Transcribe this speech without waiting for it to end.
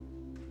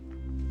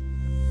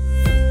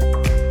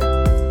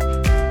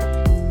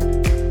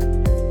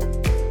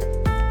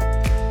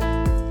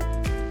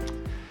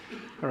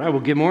Well,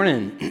 good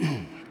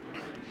morning.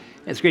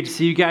 It's great to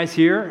see you guys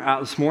here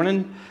this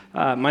morning.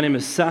 My name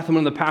is Seth. I'm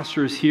one of the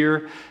pastors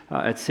here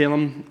at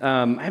Salem.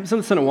 I haven't said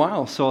this in a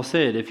while, so I'll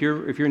say it. If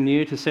you're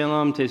new to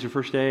Salem, today's your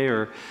first day,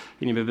 or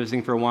you've been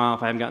visiting for a while,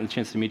 if I haven't gotten the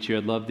chance to meet you,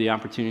 I'd love the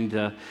opportunity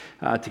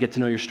to get to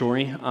know your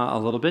story a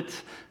little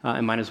bit,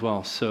 and mine as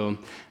well. So,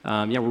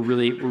 we're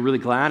really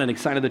glad and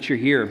excited that you're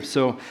here.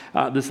 So,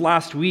 this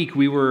last week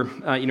we were,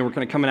 we're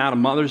kind of coming out of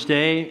Mother's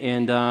Day,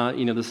 and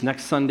this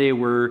next Sunday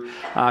we're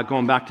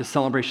going back to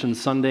Celebration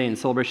Sunday, and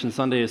Celebration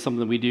Sunday is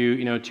something that we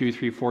do, 2,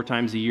 3, 4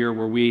 times a year,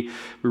 where we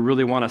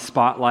really want to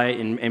spotlight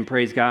and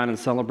praise God and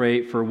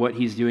celebrate for what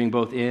He's doing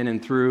both in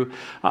and through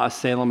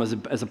Salem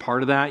as a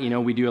part of that.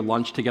 We do a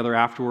lunch together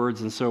afterwards,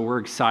 and so we're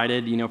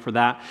excited, for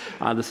that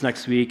this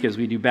next week as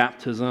we do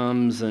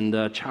baptisms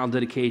and child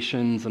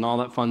dedications and all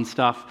that fun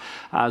stuff,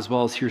 as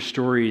well as hear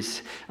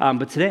stories.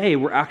 But today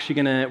we're actually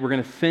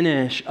gonna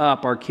finish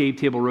up our Cave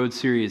Table Road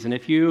series. And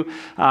if you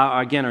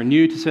again are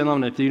new to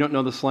Salem, and if you don't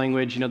know this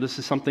language, this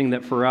is something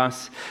that for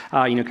us,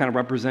 kind of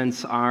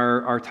represents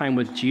our time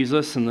with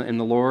Jesus and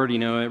the Lord.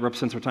 It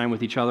represents our time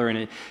with each other, and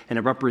it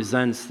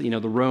represents the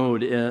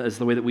road as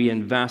the way that we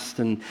invest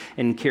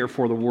and care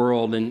for the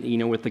world,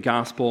 and with the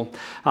gospel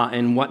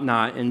and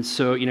whatnot. And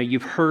so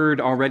you've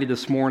heard already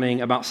this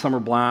morning about Summer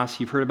Blast.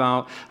 You've heard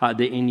about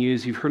the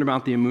Inyus. You've heard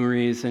about the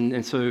Amuris.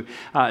 And so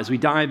as we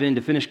dive in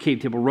to finish Cave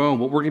Table Road,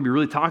 what we're going to be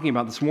really talking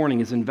about this morning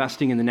is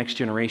investing in the next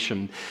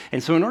generation.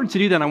 And so in order to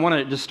do that, I want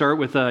to just start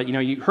with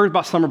you heard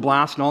about Summer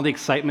Blast and all the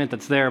excitement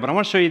that's there, but I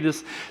want to show you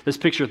this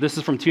picture. This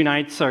is from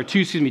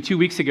 2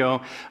 weeks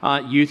ago.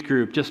 Youth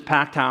group, just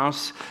packed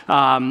house,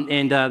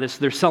 and this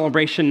their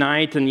celebration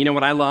night. And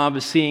what I love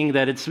is seeing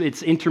that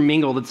it's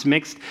intermingled, it's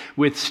mixed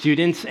with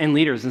students and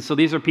leaders. And so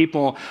these are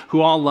people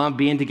who all love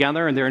being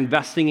together, and they're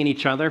investing in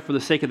each other for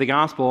the sake of the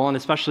gospel. And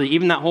especially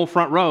even that whole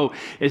front row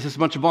is just a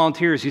bunch of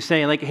volunteers who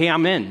say, hey,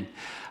 I'm in.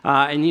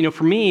 And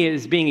for me,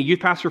 as being a youth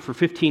pastor for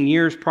 15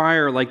 years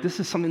prior, this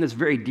is something that's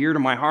very dear to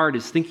my heart,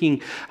 is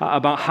thinking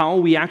about how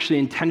we actually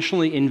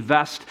intentionally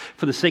invest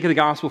for the sake of the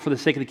gospel, for the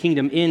sake of the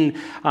kingdom,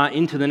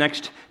 into the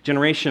next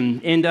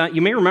generation. And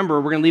you may remember,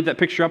 we're going to leave that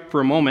picture up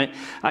for a moment.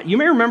 You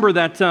may remember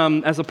that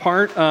as a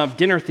part of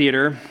dinner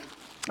theater,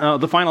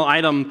 the final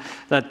item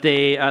that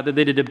they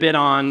did a bid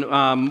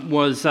on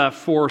was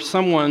for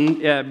someone,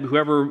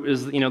 whoever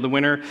is the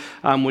winner,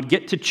 would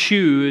get to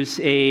choose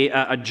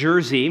a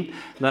jersey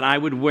that I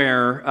would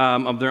wear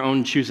of their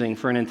own choosing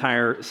for an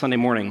entire Sunday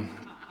morning.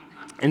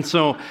 And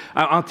so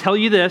I'll tell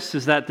you this,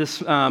 is that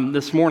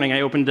this morning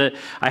I opened it.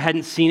 I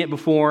hadn't seen it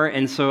before,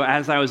 and so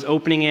as I was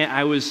opening it,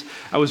 I was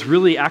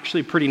really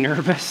actually pretty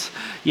nervous,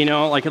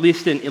 at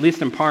least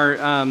in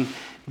part.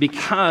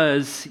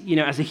 Because,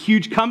 as a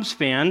huge Cubs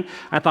fan,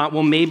 I thought,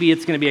 well, maybe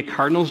it's going to be a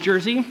Cardinals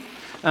jersey,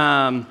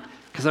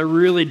 because I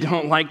really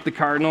don't like the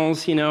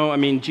Cardinals,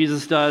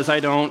 Jesus does, I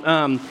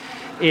don't,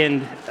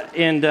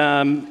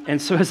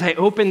 and so as I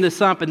opened this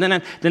up, and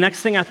then the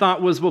next thing I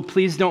thought was, well,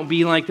 please don't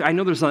be I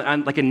know there's a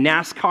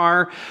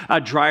NASCAR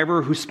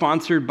driver who's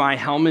sponsored by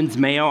Hellman's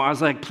Mayo. I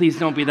was like, please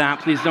don't be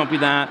that, please don't be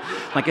that.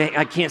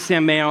 I can't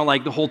stand mayo,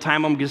 the whole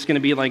time I'm just going to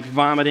be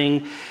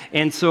vomiting.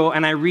 And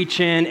I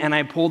reach in and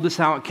I pull this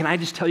out. Can I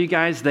just tell you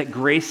guys that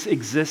grace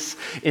exists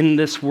in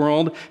this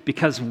world?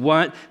 Because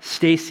what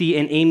Stacy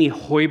and Amy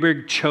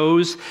Hoiberg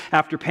chose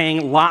after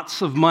paying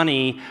lots of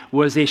money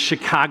was a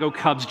Chicago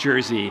Cubs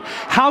jersey.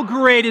 How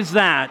great is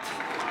that?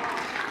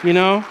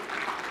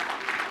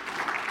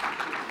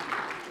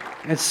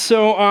 It's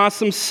so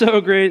awesome, so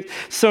great,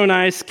 so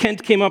nice.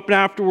 Kent came up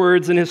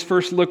afterwards, and his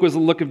first look was a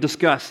look of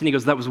disgust, and he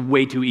goes, that was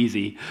way too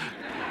easy.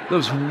 That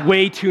was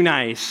way too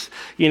nice,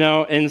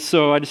 and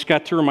so I just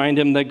got to remind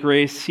him that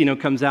grace,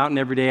 comes out in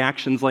everyday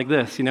actions like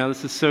this.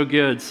 This is so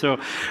good. So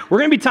we're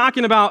going to be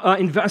talking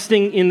about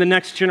investing in the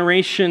next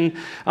generation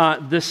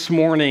this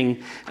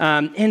morning.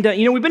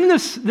 We've been in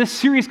this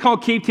series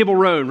called Cave Table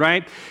Road,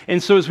 right?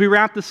 And so as we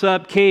wrap this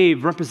up,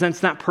 Cave represents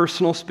that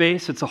personal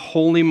space. It's a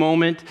holy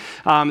moment.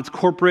 It's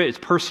corporate. It's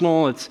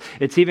personal.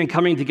 It's even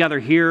coming together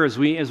here as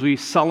we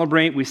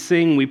celebrate, we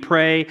sing, we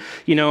pray.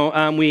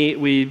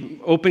 We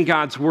open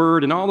God's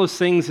Word and all those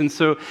things. And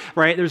so,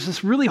 right, there's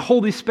this really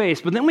holy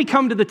space. But then we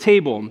come to the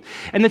table.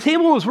 And the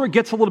table is where it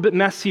gets a little bit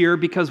messier,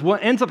 because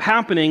what ends up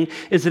happening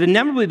is that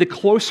inevitably the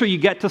closer you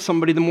get to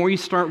somebody, the more you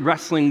start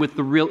wrestling with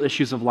the real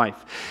issues of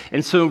life.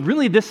 And so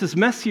really this is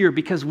messier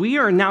because we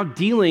are now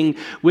dealing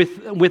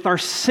with our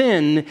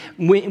sin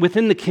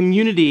within the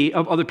community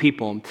of other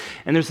people.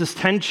 And there's this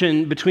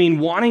tension between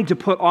wanting to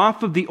put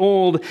off of the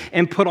old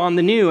and put on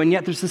the new. And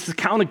yet there's this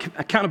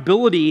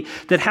accountability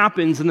that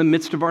happens in the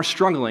midst of our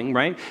struggling,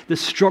 right?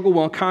 This struggle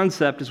will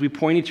concept as we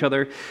point each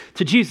other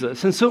to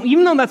Jesus. And so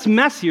even though that's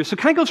messier, so it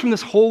kind of goes from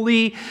this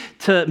holy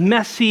to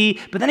messy,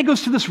 but then it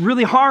goes to this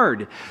really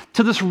hard,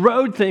 to this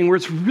road thing where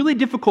it's really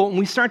difficult, and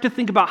we start to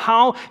think about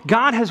how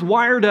God has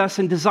wired us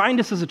and designed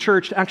us as a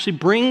church to actually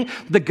bring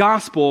the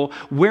gospel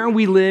where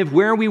we live,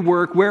 where we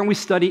work, where we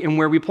study, and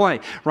where we play,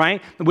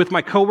 right? With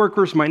my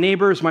coworkers, my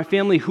neighbors, my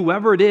family,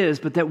 whoever it is,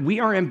 but that we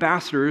are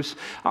ambassadors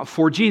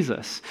for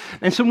Jesus.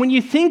 And so when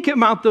you think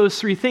about those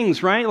three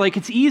things, right, like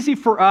it's easy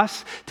for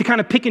us to kind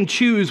of pick and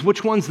choose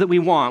which ones that we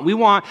want.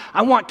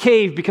 I want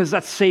Cave because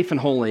that's safe and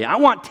holy. I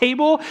want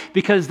Table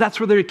because that's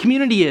where the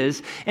community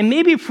is. And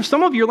maybe for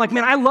some of you, you're like,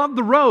 man, I love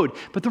the road.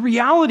 But the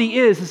reality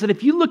is that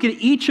if you look at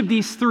each of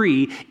these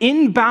three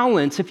in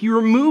balance, if you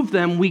remove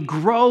them, we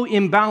grow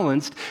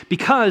imbalanced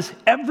because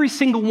every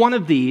single one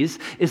of these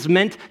is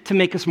meant to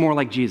make us more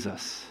like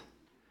Jesus.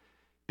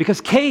 Because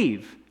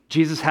Cave,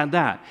 Jesus had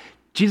that.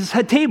 Jesus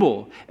had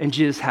Table, and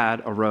Jesus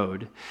had a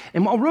road.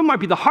 And while road might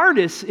be the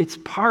hardest, it's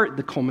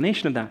the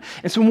culmination of that.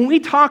 And so when we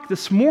talk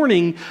this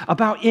morning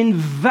about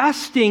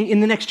investing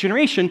in the next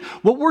generation,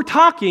 what we're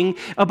talking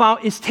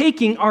about is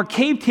taking our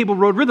Cave Table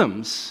Road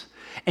rhythms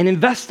and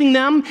investing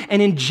them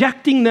and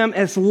injecting them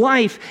as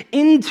life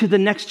into the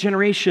next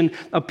generation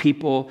of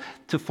people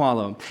to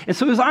follow. And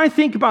so as I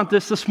think about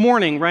this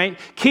morning, right,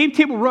 Cave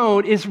Table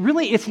Road is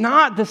really, it's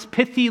not this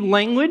pithy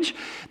language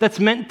that's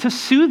meant to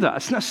soothe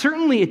us. Now,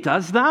 certainly it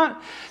does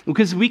that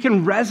because we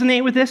can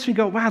resonate with this. We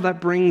go, wow, that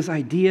brings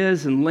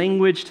ideas and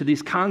language to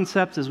these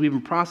concepts as we've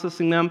been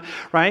processing them,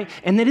 right?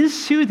 And it is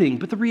soothing.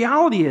 But the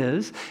reality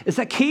is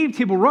that Cave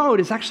Table Road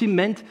is actually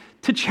meant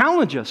to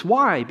challenge us.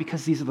 Why?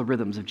 Because these are the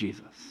rhythms of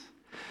Jesus.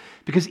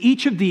 Because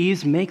each of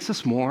these makes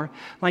us more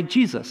like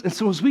Jesus. And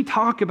so as we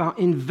talk about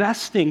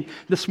investing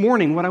this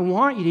morning, what I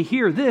want you to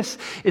hear this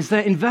is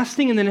that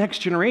investing in the next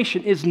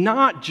generation is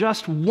not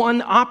just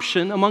one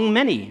option among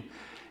many.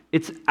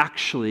 It's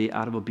actually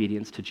out of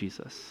obedience to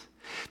Jesus.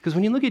 Because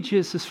when you look at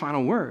Jesus'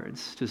 final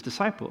words to his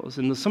disciples,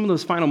 and some of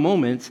those final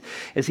moments,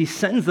 as he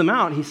sends them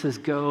out, he says,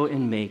 go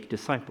and make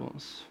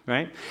disciples,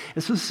 right?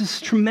 And so this is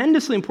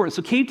tremendously important.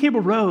 So Cave Table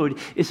Road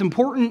is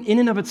important in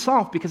and of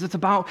itself because it's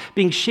about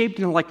being shaped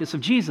in the likeness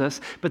of Jesus,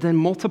 but then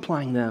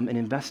multiplying them and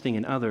investing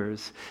in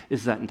others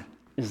is that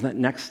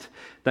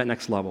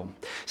next level.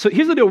 So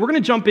here's the deal. We're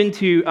going to jump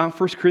into 1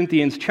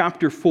 Corinthians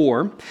chapter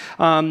 4.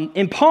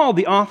 And Paul,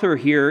 the author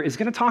here, is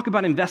going to talk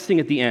about investing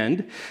at the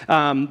end.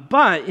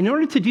 But in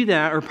order to do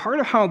that, or part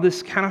of how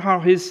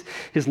his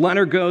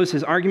letter goes,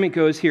 his argument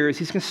goes here, is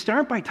he's going to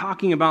start by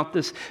talking about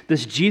this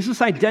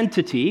Jesus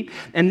identity,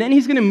 and then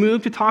he's going to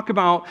move to talk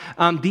about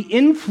the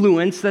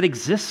influence that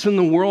exists in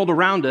the world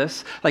around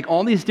us, like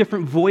all these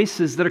different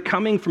voices that are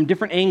coming from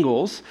different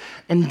angles,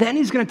 and then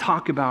he's going to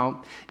talk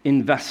about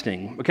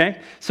investing,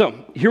 okay?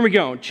 So here we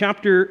go,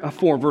 chapter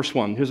 4, verse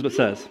 1. Here's what it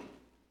says.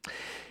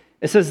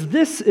 It says,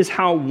 this is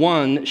how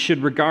one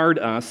should regard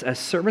us as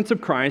servants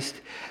of Christ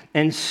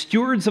and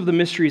stewards of the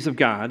mysteries of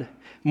God.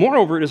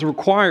 Moreover, it is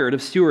required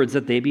of stewards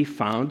that they be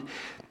found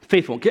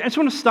faithful. I just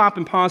want to stop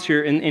and pause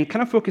here and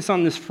kind of focus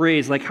on this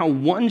phrase, like how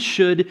one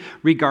should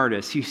regard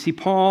us. You see,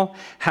 Paul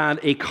had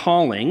a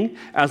calling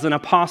as an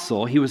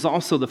apostle. He was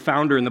also the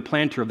founder and the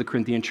planter of the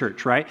Corinthian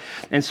church, right?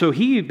 And so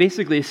he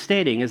basically is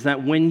stating is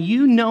that when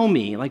you know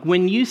me, like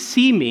when you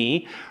see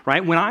me,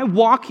 right, when I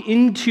walk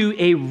into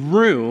a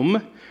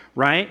room,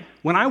 right,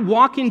 when I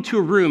walk into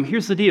a room,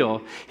 here's the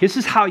deal. This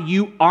is how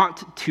you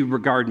ought to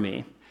regard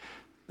me,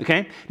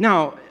 okay?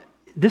 Now,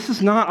 this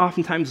is not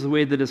oftentimes the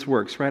way that this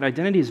works, right?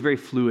 Identity is very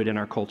fluid in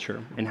our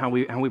culture and how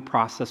we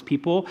process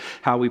people,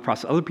 how we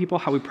process other people,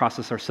 how we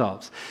process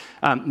ourselves.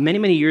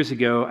 Many years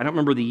ago, I don't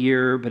remember the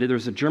year, but there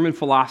was a German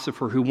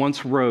philosopher who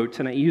once wrote,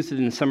 and I used it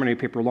in a seminary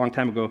paper a long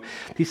time ago,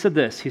 he said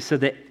this, he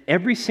said that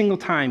every single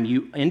time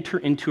you enter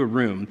into a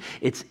room,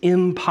 it's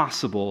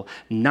impossible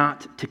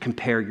not to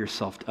compare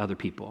yourself to other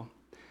people.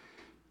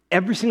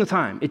 Every single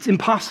time. It's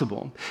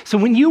impossible. So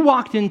when you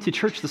walked into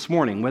church this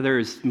morning, whether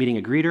it's meeting a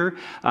greeter,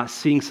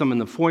 seeing someone in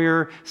the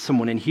foyer,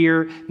 someone in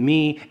here,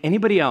 me,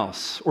 anybody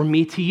else, or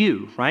me to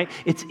you, right?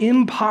 It's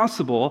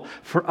impossible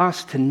for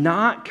us to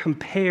not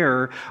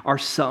compare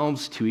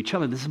ourselves to each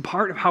other. This is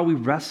part of how we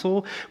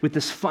wrestle with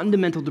this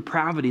fundamental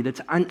depravity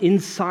that's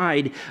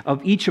inside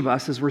of each of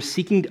us as we're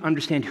seeking to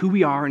understand who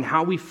we are and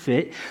how we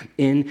fit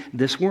in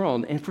this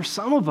world. And for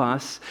some of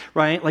us,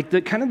 right, like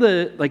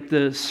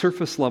the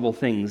surface level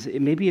things,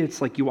 maybe it's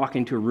like you walk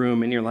into a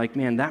room and you're like,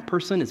 man, that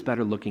person is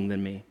better looking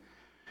than me.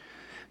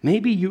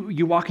 Maybe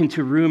you walk into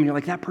a room and you're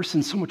like, that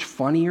person's so much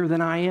funnier than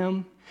I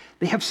am.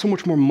 They have so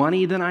much more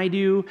money than I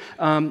do.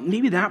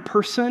 Maybe that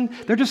person,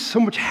 they're just so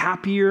much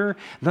happier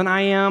than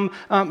I am.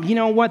 You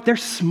know what? They're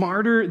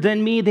smarter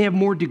than me. They have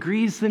more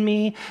degrees than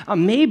me.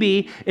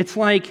 Maybe it's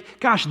like,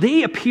 gosh,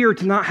 they appear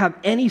to not have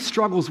any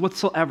struggles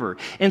whatsoever.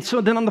 And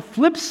so then on the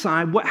flip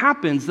side, what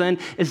happens then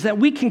is that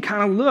we can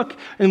kind of look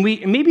and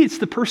maybe it's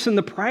the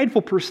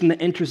prideful person that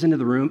enters into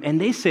the room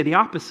and they say the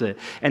opposite.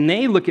 And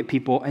they look at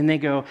people and they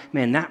go,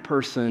 man, that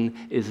person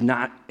is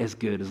not as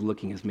good as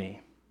looking as me.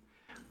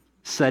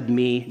 Said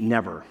me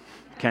never,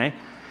 okay?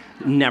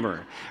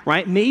 Never,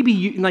 right?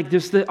 Maybe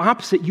there's the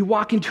opposite. You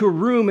walk into a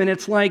room and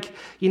it's like,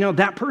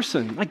 that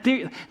person, like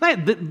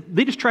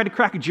they just tried to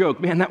crack a joke.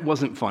 Man, that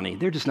wasn't funny.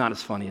 They're just not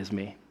as funny as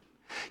me.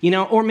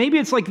 Or maybe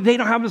it's like they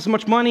don't have as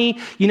much money.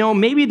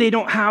 Maybe they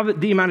don't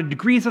have the amount of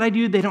degrees that I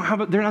do. They're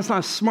not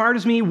as smart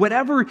as me,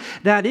 whatever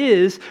that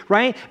is,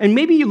 right? And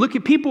maybe you look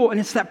at people and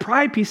it's that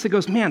pride piece that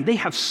goes, man, they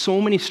have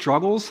so many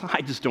struggles.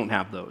 I just don't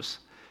have those,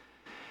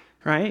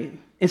 right?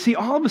 And see,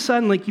 all of a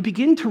sudden, you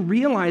begin to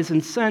realize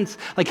and sense,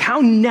 how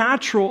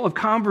natural of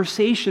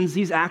conversations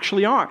these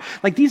actually are.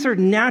 These are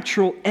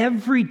natural,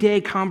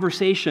 everyday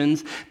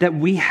conversations that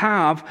we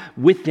have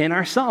within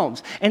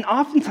ourselves. And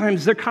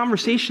oftentimes, they're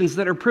conversations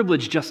that are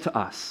privileged just to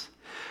us.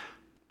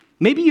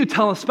 Maybe you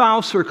tell a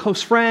spouse or a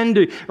close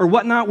friend or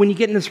whatnot when you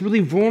get in this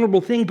really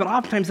vulnerable thing, but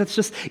oftentimes that's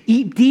just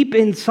deep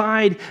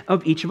inside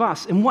of each of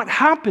us. And what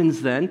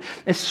happens then,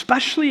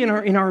 especially in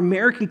our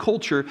American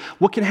culture,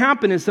 what can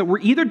happen is that we're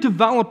either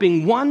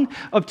developing one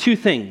of two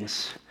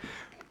things.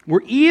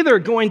 We're either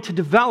going to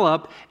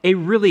develop a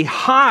really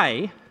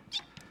high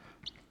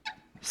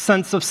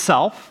sense of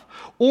self,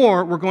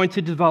 or we're going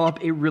to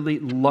develop a really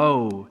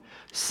low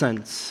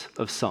sense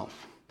of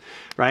self,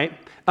 right?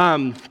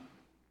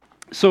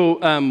 So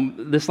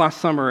this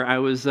last summer, I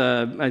was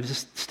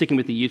just sticking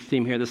with the youth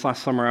theme here. This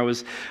last summer, I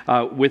was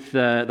with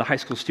the high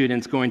school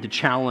students going to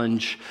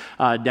Challenge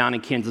down in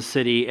Kansas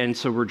City. And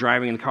so we're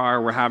driving in the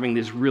car. We're having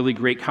these really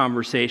great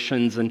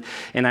conversations. And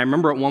I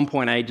remember at one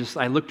point,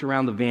 I looked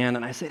around the van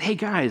and I said, hey,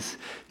 guys,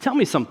 tell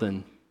me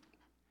something.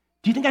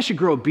 Do you think I should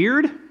grow a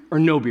beard or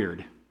no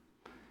beard?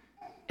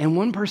 And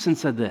one person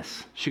said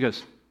this. She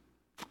goes,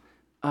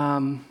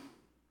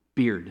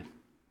 beard.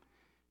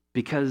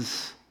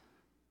 Because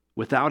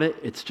without it,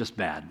 it's just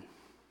bad.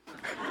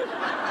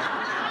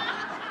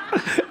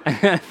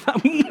 And I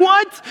thought,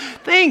 what?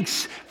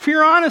 Thanks for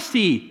your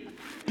honesty.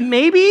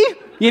 Maybe,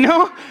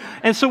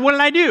 And so what did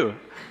I do?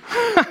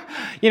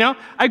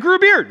 I grew a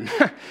beard.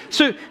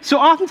 So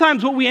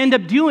oftentimes what we end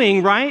up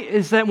doing, right,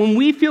 is that when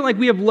we feel like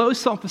we have low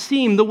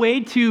self-esteem, the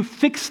way to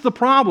fix the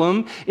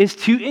problem is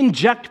to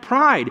inject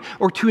pride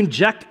or to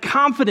inject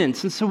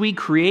confidence. And so we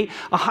create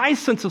a high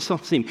sense of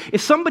self-esteem.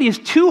 If somebody is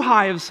too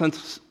high of a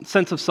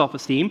sense of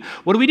self-esteem,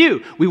 what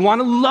do? We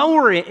want to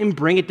lower it and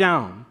bring it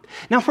down.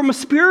 Now, from a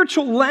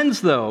spiritual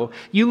lens, though,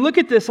 you look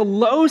at this, a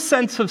low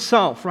sense of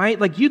self, right?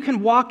 You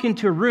can walk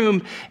into a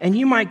room and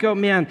you might go,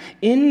 man,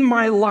 in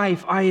my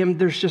life,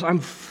 I'm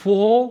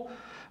full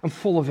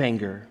of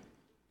anger.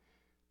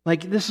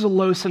 This is a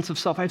low sense of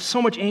self. I have so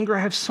much anger.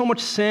 I have so much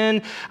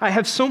sin. I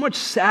have so much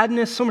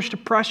sadness, so much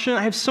depression.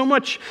 I have so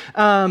much,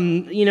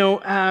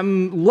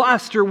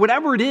 lust or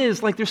whatever it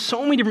is. There's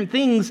so many different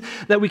things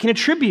that we can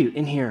attribute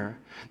in here.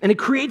 And it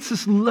creates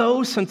this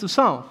low sense of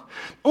self.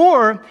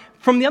 Or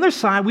from the other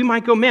side, we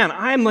might go, man,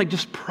 I am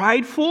just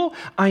prideful.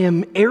 I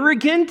am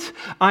arrogant.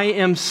 I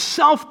am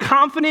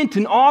self-confident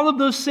in all of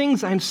those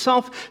things. I am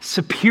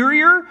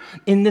self-superior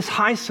in this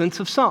high sense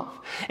of self.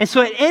 And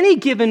so at any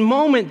given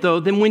moment, though,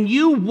 then when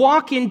you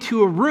walk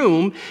into a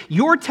room,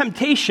 your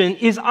temptation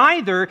is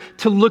either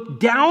to look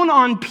down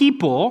on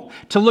people,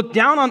 to look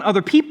down on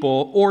other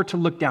people, or to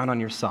look down on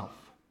yourself.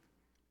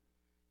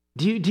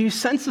 Do you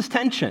sense this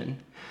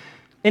tension?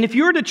 And if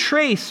you were to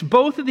trace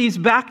both of these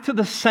back to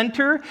the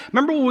center,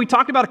 remember what we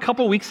talked about a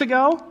couple weeks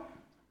ago,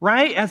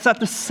 right? It's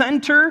at the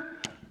center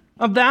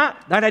of that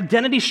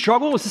identity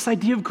struggle was this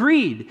idea of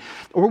greed,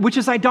 which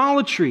is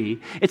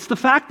idolatry. It's the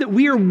fact that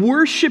we are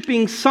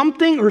worshiping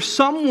something or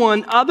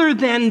someone other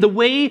than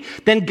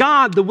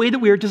God, the way that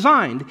we are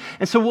designed.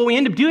 And so what we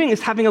end up doing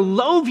is having a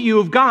low view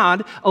of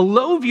God, a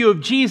low view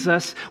of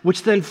Jesus,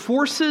 which then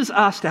forces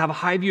us to have a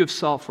high view of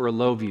self or a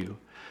low view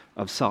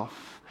of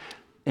self.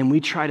 And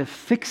we try to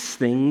fix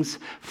things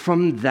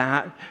from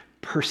that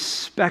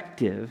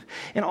perspective.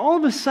 And all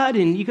of a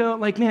sudden, you go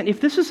man,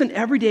 if this is an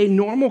everyday,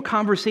 normal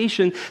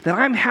conversation that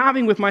I'm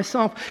having with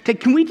myself,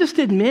 can we just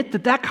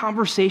admit that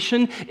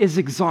conversation is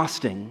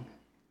exhausting?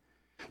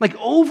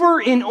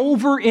 Over and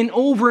over and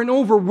over and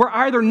over, we're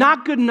either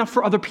not good enough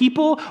for other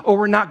people or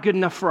we're not good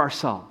enough for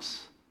ourselves.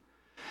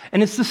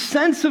 And it's the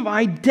sense of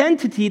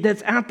identity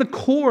that's at the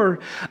core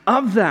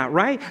of that,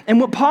 right? And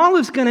what Paul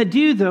is going to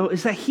do, though,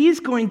 is that he's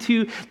going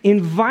to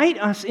invite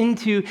us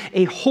into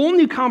a whole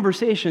new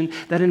conversation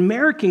that in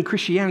American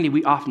Christianity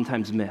we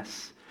oftentimes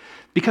miss.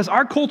 Because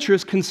our culture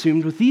is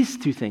consumed with these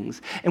two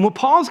things. And what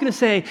Paul's going to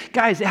say,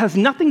 guys, it has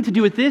nothing to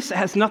do with this. It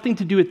has nothing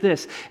to do with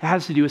this. It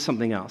has to do with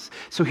something else.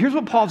 So here's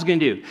what Paul's going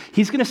to do.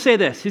 He's going to say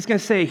this. He's going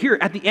to say, here,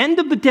 at the end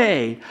of the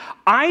day,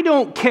 I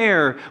don't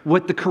care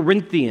what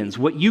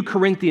you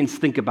Corinthians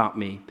think about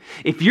me.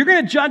 If you're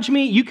going to judge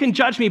me, you can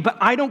judge me, but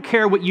I don't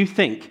care what you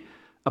think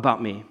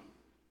about me.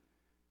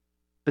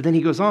 But then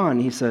he goes on,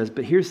 he says,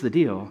 but here's the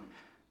deal.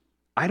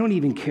 I don't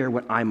even care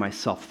what I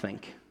myself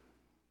think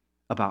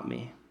about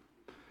me.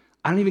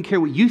 I don't even care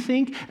what you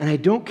think, and I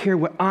don't care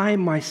what I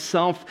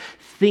myself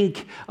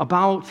think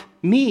about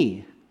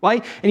me.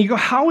 Right? And you go,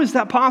 how is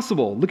that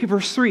possible? Look at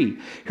verse 3.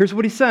 Here's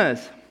what he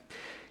says.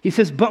 He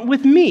says, but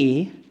with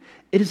me,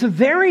 It is a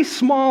very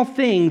small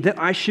thing that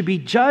I should be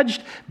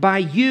judged by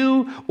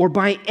you or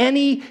by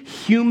any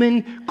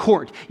human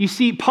court. You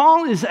see,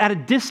 Paul is at a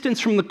distance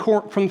from the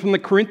court, from the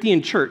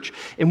Corinthian church.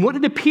 And what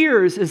it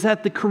appears is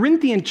that the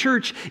Corinthian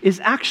church is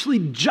actually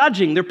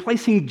judging. They're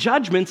placing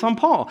judgments on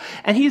Paul.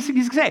 And he's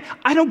saying,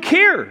 I don't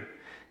care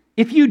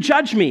if you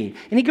judge me.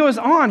 And he goes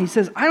on, he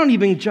says, I don't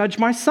even judge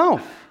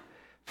myself.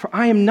 For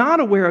I am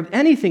not aware of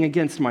anything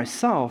against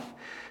myself,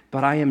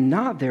 but I am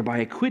not thereby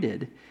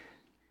acquitted.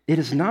 It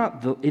is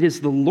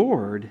the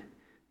Lord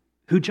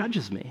who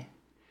judges me,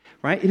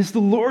 right? It is the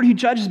Lord who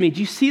judges me. Do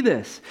you see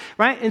this,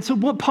 right? And so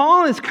what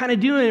Paul is kind of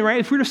doing, right,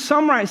 if we were to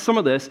summarize some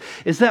of this,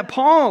 is that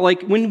Paul,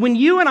 like when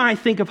you and I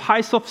think of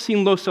high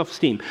self-esteem, low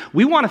self-esteem,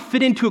 we want to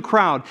fit into a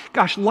crowd.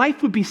 Gosh,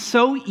 life would be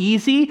so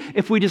easy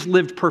if we just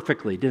lived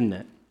perfectly, didn't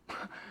it?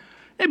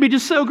 It'd be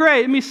just so great.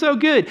 It'd be so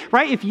good,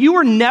 right? If you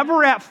were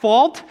never at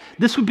fault,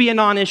 this would be a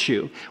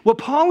non-issue. What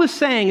Paul is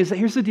saying is that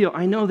here's the deal.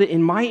 I know that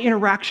in my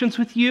interactions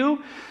with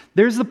you,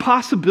 there's the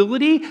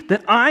possibility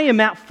that I am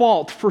at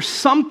fault for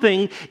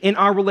something in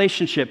our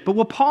relationship. But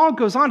what Paul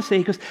goes on to say,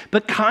 he goes,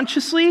 but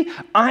consciously,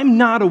 I'm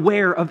not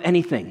aware of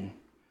anything.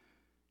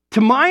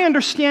 To my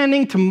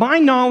understanding, to my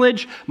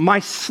knowledge,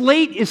 my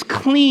slate is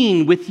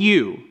clean with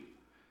you.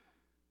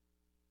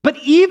 But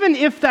even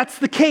if that's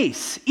the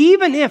case,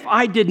 even if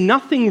I did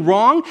nothing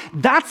wrong,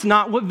 that's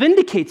not what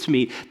vindicates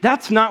me.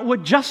 That's not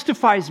what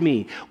justifies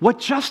me. What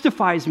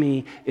justifies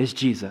me is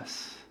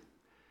Jesus.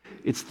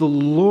 It's the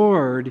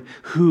Lord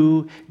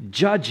who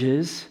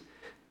judges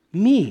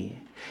me.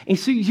 And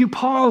so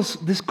Paul's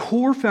this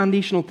core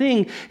foundational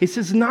thing, it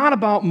says it's not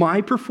about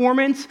my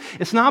performance.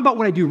 It's not about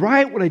what I do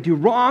right, what I do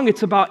wrong.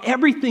 It's about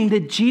everything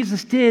that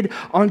Jesus did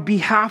on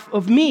behalf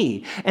of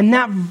me. And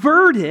that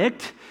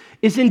verdict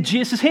is in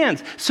Jesus'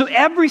 hands. So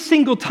every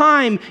single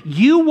time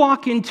you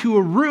walk into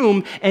a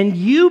room and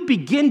you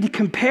begin to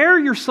compare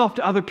yourself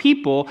to other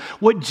people,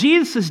 what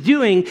Jesus is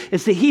doing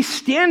is that he's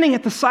standing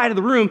at the side of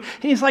the room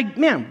and he's like,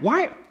 man,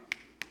 why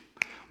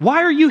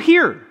are you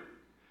here?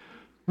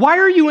 Why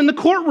are you in the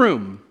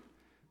courtroom?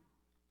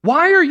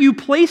 Why are you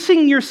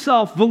placing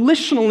yourself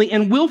volitionally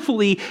and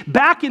willfully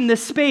back in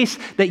this space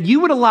that you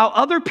would allow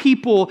other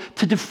people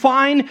to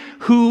define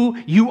who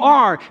you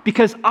are?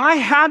 Because I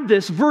had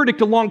this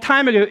verdict a long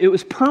time ago. It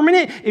was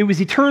permanent. It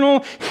was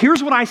eternal.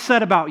 Here's what I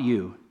said about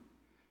you.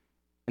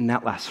 And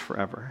that lasts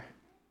forever.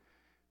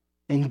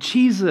 And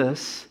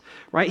Jesus,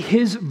 right,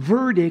 his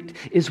verdict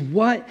is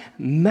what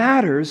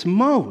matters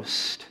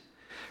most.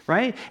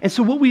 Right? And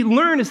so what we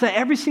learn is that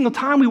every single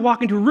time we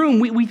walk into a room,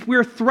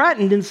 we're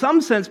threatened in some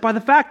sense by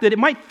the fact that it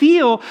might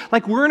feel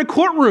like we're in a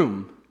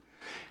courtroom.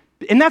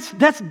 And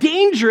that's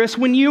dangerous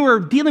when you are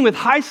dealing with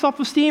high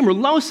self-esteem or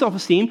low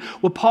self-esteem.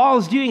 What Paul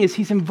is doing is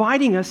he's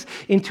inviting us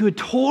into a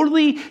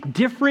totally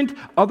different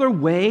other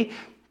way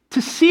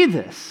to see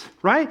this,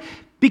 right?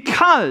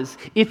 Because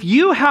if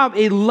you have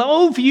a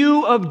low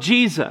view of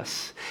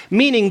Jesus,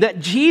 meaning that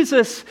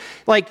Jesus,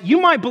 like you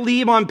might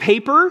believe on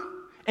paper,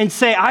 and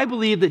say, I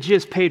believe that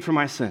Jesus paid for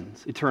my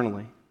sins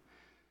eternally.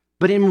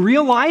 But in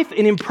real life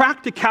and in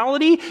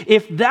practicality,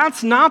 if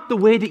that's not the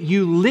way that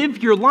you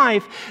live your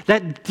life,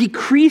 that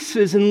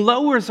decreases and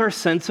lowers our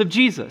sense of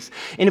Jesus.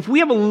 And if we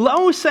have a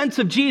low sense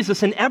of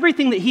Jesus and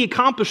everything that he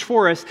accomplished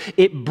for us,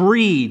 it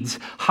breeds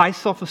high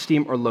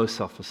self-esteem or low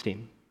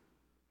self-esteem.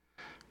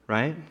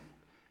 Right?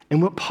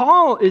 And what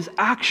Paul is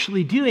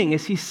actually doing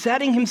is he's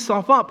setting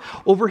himself up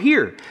over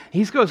here.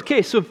 He goes,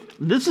 okay, so if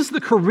this is the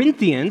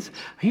Corinthians,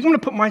 he's going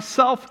to put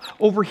myself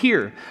over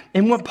here.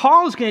 And what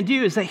Paul is going to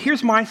do is that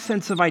here's my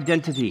sense of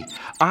identity.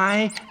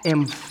 I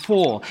am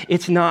full.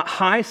 It's not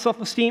high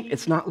self-esteem.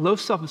 It's not low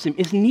self-esteem.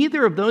 It's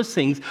neither of those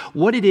things.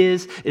 What it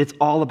is, it's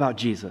all about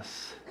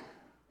Jesus.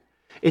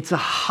 It's a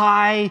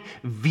high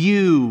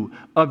view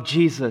of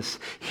Jesus.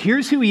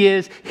 Here's who he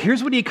is.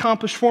 Here's what he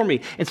accomplished for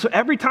me. And so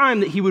every time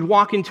that he would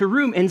walk into a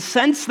room and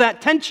sense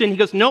that tension, he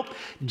goes, nope,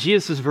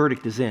 Jesus'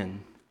 verdict is in.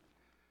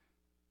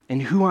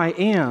 And who I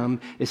am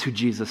is who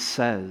Jesus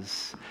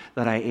says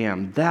that I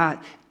am.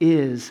 That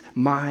is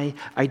my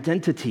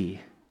identity,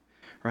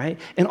 right?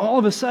 And all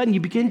of a sudden you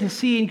begin to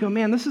see and go,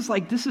 man, this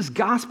is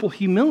gospel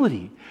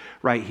humility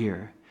right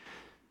here.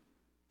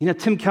 You know,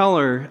 Tim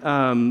Keller,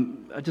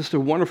 just a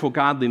wonderful,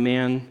 godly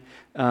man,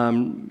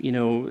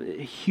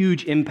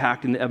 huge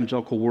impact in the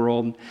evangelical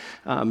world,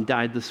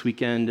 died this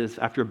weekend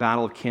after a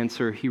battle of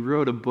cancer. He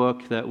wrote a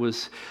book that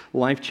was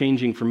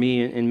life-changing for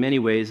me in many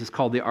ways. It's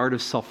called The Art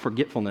of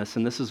Self-Forgetfulness,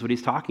 and this is what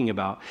he's talking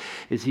about,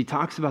 is he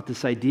talks about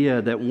this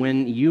idea that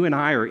when you and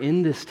I are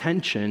in this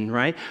tension,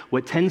 right,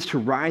 what tends to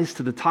rise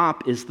to the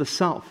top is the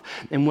self.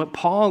 And what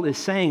Paul is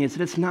saying is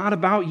that it's not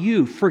about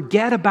you.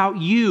 Forget about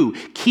you.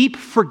 Keep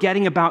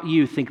forgetting about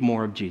you. Think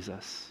more of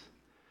Jesus.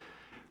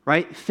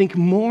 Right? Think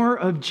more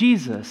of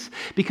Jesus.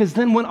 Because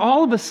then when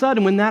all of a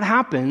sudden, when that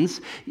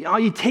happens,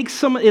 you take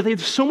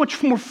there's so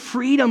much more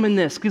freedom in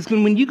this. Because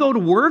when you go to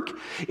work,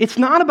 it's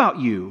not about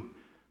you.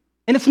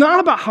 And it's not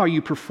about how you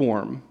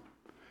perform.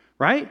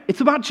 right? It's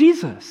about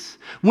Jesus.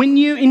 When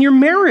you, in your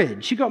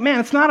marriage, you go,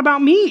 man, it's not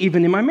about me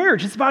even in my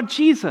marriage. It's about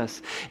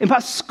Jesus. And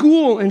about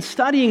school and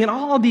studying and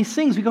all of these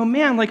things, we go,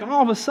 man, like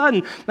all of a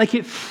sudden, like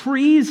it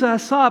frees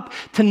us up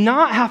to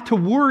not have to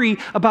worry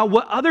about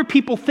what other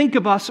people think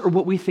of us or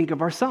what we think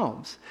of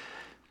ourselves.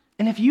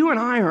 And if you and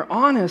I are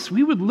honest,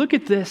 we would look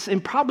at this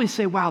and probably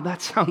say, wow,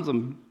 that sounds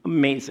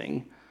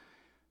amazing.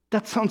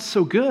 That sounds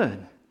so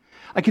good.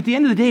 Like at the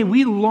end of the day,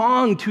 we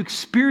long to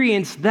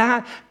experience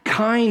that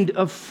kind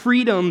of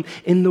freedom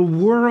in the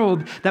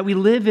world that we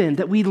live in,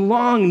 that we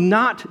long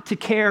not to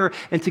care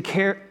and to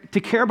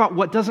care about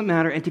what doesn't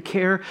matter and to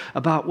care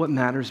about what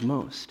matters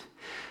most.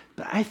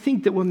 But I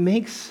think that what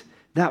makes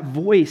that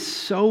voice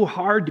so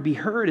hard to be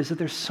heard is that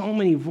there's so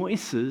many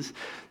voices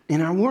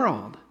in our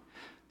world.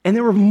 And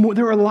there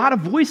were a lot of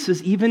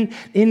voices even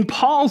in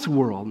Paul's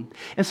world.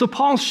 And so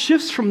Paul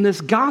shifts from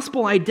this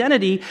gospel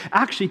identity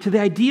actually to the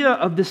idea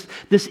of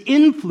this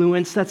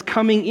influence that's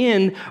coming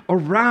in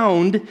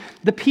around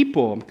the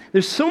people.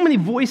 There's so many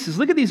voices.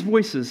 Look at these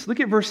voices.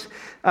 Look at verse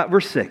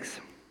 6.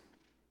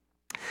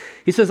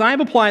 He says, I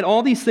have applied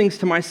all these things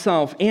to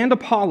myself and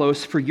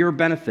Apollos for your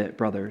benefit,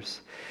 brothers,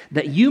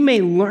 that you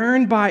may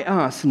learn by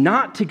us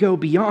not to go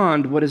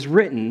beyond what is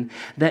written,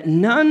 that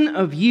none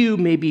of you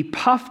may be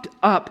puffed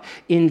up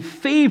in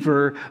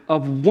favor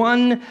of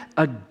one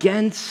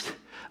against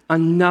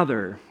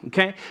another.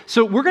 Okay?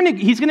 So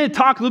he's gonna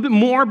talk a little bit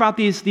more about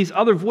these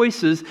other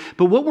voices,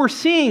 but what we're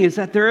seeing is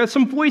that there are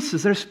some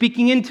voices that are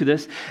speaking into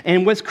this,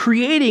 and what's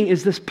creating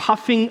is this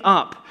puffing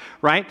up.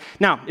 Right?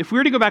 Now, if we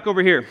were to go back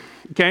over here,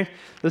 okay,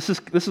 this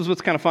is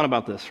what's kind of fun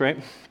about this,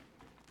 right?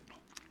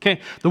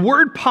 Okay, the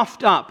word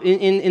puffed up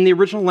in the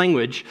original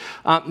language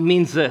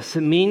means this.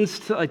 It means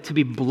to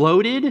be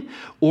bloated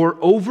or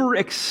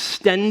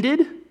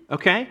overextended,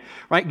 okay,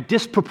 right?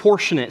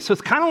 Disproportionate. So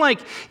it's kind of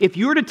like if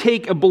you were to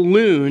take a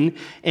balloon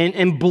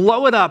and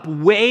blow it up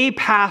way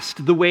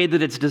past the way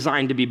that it's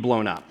designed to be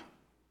blown up,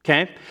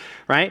 okay,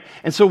 right?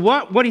 And so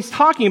what he's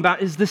talking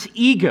about is this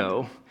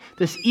ego,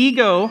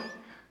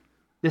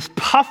 this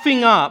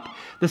puffing up,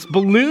 this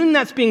balloon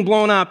that's being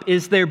blown up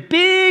is their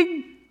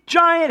big,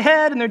 giant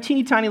head and their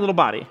teeny tiny little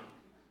body.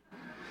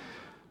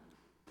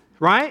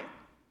 Right?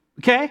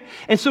 Okay?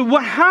 And so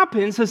what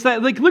happens is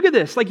that, like, look at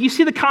this. Like, you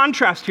see the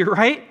contrast here,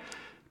 right?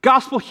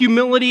 Gospel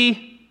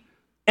humility,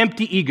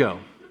 empty ego.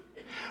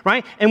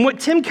 Right? And what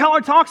Tim Keller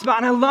talks about,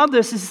 and I love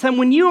this, is that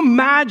when you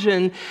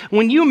imagine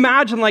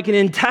like an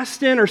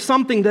intestine or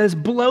something that is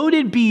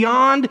bloated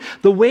beyond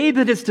the way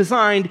that it's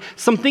designed,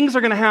 some things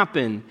are going to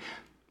happen.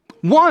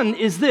 One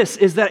is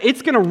that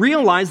it's going to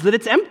realize that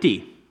it's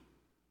empty,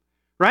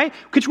 right?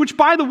 Which,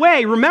 by the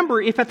way,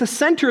 remember, if at the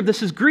center of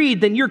this is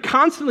greed, then you're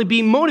constantly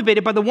being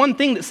motivated by the one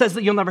thing that says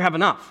that you'll never have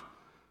enough.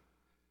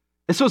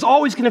 And so it's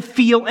always going to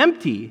feel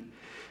empty.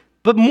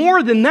 But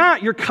more than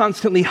that, you're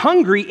constantly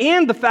hungry,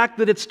 and the fact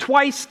that it's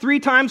twice, 3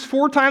 times,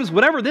 4 times,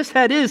 whatever this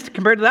head is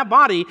compared to that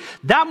body,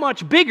 that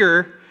much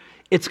bigger,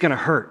 it's going to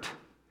hurt.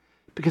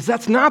 Because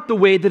that's not the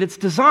way that it's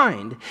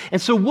designed.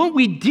 And so what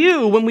we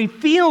do when we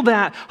feel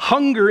that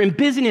hunger and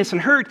busyness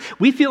and hurt,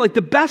 we feel like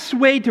the best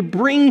way to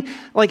bring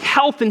like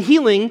health and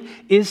healing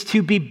is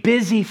to be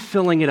busy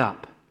filling it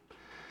up.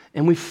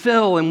 And we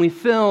fill and we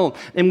fill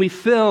and we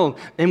fill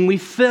and we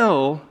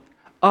fill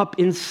up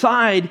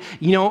inside,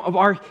 of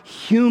our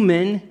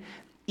human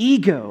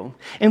ego.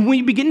 And when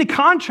you begin to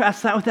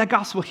contrast that with that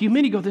gospel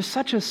humanity, you go, there's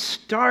such a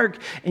stark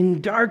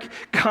and dark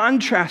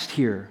contrast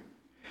here.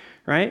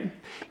 Right?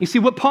 You see,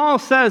 what Paul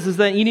says is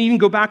that you can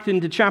go back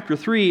into chapter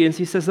 3, and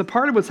he says that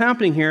part of what's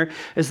happening here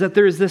is that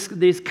there's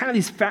these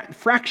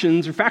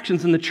fractions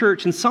in the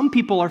church, and some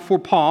people are for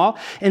Paul,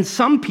 and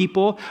some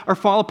people are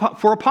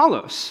for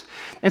Apollos.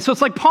 And so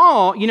it's like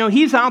Paul,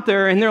 he's out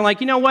there, and they're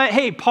like, you know what?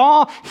 Hey,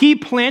 Paul, he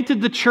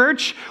planted the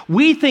church.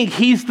 We think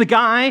he's the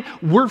guy.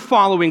 We're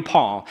following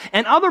Paul.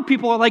 And other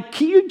people are like,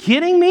 are you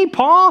kidding me,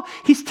 Paul?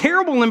 He's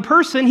terrible in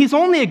person. He's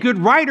only a good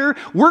writer.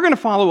 We're going to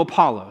follow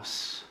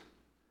Apollos.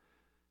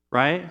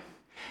 Right?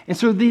 And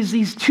so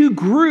these two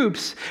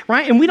groups,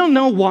 right? And we don't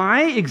know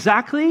why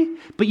exactly,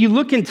 but you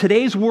look in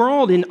today's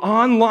world, an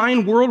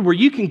online world where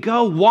you can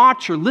go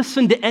watch or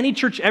listen to any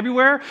church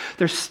everywhere.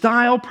 There's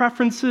style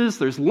preferences,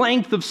 there's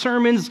length of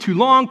sermons, too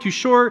long, too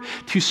short,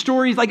 two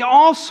stories, like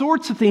all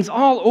sorts of things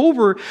all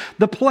over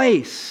the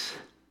place,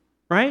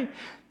 right?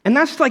 And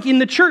that's like in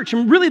the church.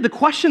 And really the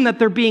question that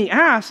they're being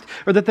asked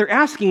or that they're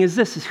asking is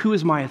this, who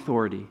is my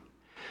authority?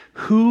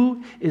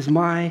 Who is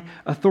my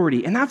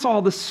authority? And that's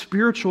all the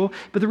spiritual,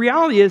 but the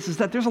reality is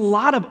that there's a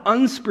lot of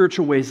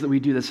unspiritual ways that we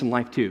do this in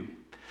life too.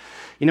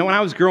 When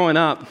I was growing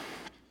up,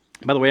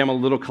 by the way, I'm a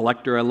little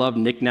collector. I love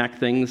knick-knack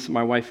things.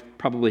 My wife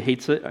probably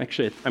hates it.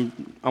 Actually,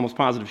 I'm almost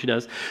positive she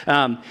does.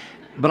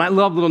 But I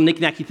love little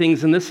knick-knacky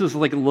things, and this is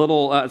like a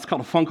little, it's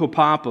called a Funko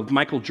Pop of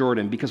Michael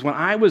Jordan, because when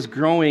I was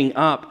growing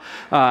up,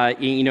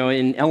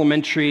 in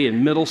elementary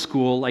and middle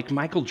school, like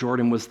Michael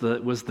Jordan was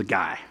the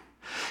guy.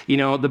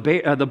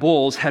 The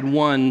Bulls had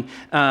won,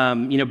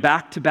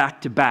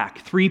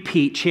 back-to-back-to-back,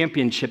 3-peat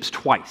championships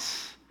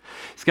twice.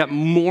 He's got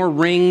more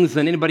rings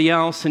than anybody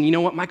else. And you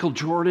know what? Michael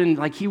Jordan,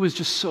 like, he was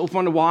just so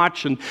fun to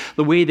watch. And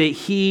the way that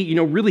he,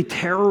 really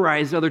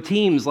terrorized other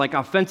teams, like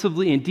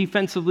offensively and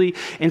defensively.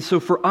 And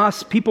so for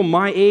us, people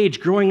my age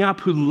growing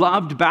up who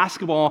loved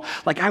basketball,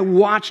 like, I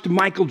watched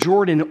Michael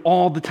Jordan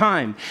all the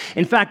time.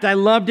 In fact, I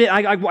loved it.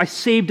 I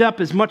saved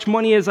up as much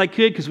money as I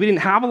could because we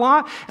didn't have a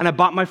lot. And I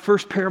bought my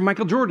first pair of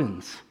Michael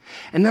Jordans.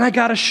 And then I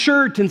got a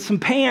shirt and some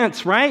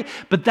pants, right?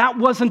 But that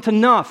wasn't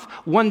enough.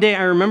 One day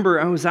I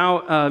remember I was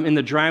out in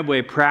the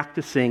driveway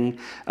practicing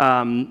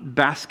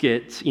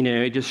baskets,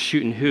 just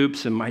shooting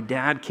hoops. And my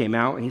dad came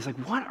out and he's like,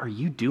 "What are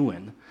you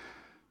doing?"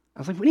 I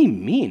was like, "What do you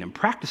mean? I'm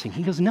practicing."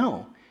 He goes,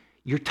 "No,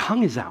 your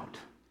tongue is out."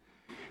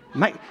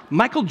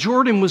 Michael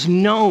Jordan was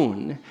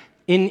known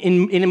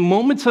in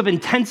moments of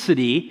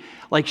intensity,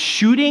 like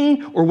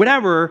shooting or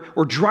whatever,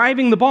 or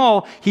driving the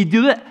ball, he'd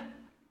do that,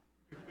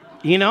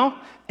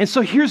 And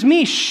so here's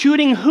me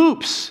shooting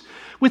hoops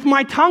with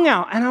my tongue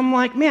out. And I'm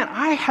like, man,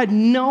 I had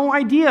no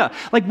idea.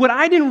 Like, what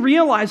I didn't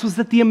realize was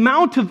that the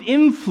amount of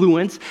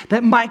influence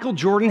that Michael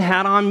Jordan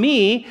had on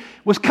me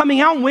was coming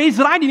out in ways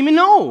that I didn't even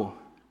know.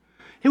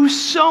 It was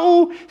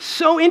so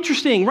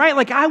interesting, right?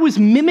 Like, I was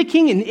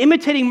mimicking and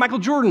imitating Michael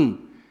Jordan,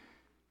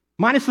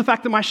 minus the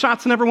fact that my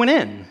shots never went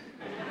in.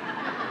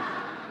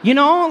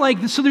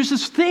 So there's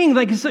this thing,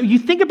 like, so you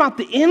think about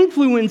the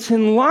influence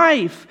in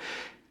life.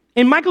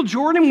 And Michael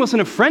Jordan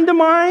wasn't a friend of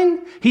mine.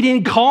 He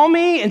didn't call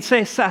me and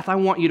say, "Seth, I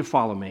want you to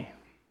follow me."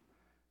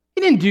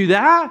 He didn't do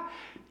that.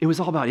 It was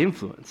all about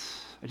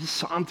influence. I just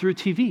saw him through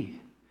TV.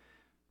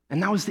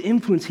 And that was the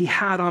influence he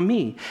had on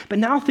me. But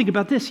now think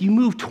about this. You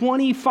move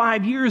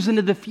 25 years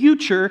into the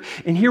future,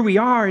 and here we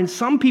are, and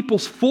some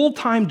people's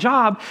full-time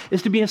job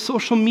is to be a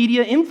social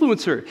media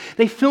influencer.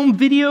 They film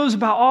videos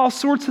about all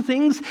sorts of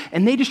things,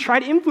 and they just try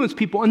to influence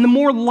people. And the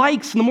more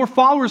likes and the more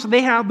followers that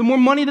they have, the more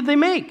money that they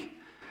make.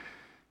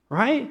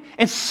 Right?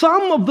 And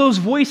some of those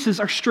voices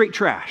are straight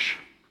trash.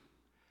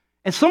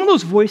 And some of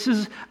those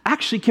voices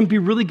actually can be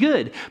really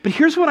good. But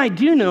here's what I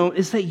do know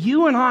is that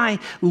you and I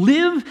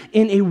live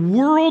in a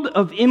world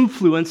of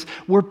influence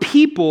where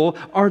people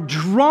are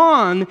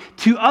drawn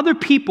to other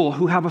people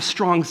who have a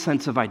strong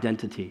sense of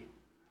identity.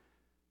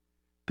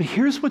 But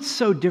here's what's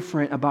so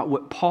different about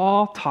what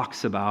Paul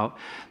talks about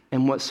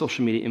and what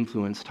social media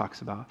influence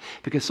talks about.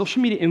 Because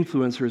social media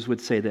influencers would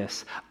say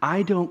this: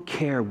 "I don't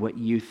care what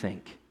you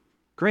think."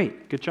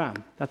 Great, good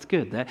job. That's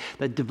good.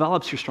 That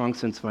develops your strong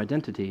sense of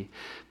identity.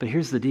 But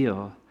here's the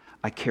deal.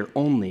 I care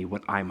only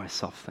what I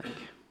myself think.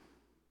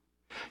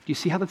 Do you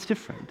see how that's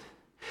different?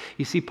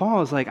 You see,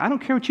 Paul is like, I don't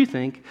care what you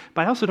think,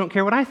 but I also don't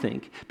care what I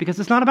think, because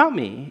it's not about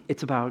me.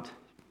 It's about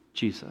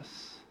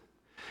Jesus.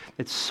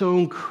 It's so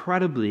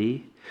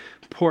incredibly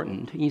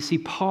important. And you see,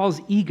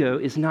 Paul's ego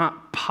is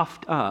not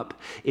puffed up.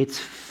 It's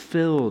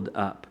filled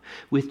up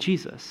with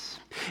Jesus.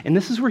 And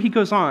this is where he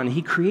goes on.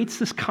 He creates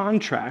this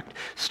contract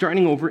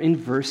starting over in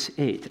verse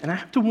 8. And I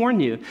have to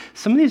warn you,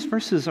 some of these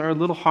verses are a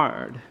little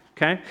hard,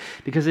 okay?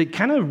 Because it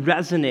kind of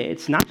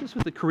resonates, not just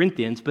with the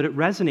Corinthians, but it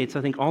resonates,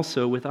 I think,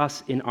 also with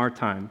us in our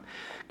time.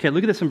 Okay,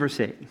 look at this in verse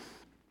 8.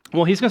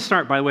 Well, he's going to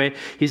start, by the way,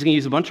 he's going to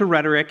use a bunch of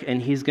rhetoric,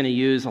 and he's going to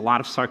use a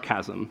lot of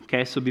sarcasm,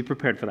 okay? So be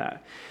prepared for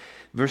that.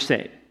 Verse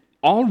 8.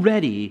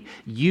 Already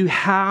you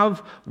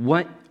have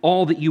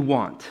all that you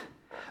want.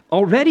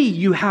 Already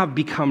you have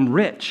become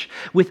rich.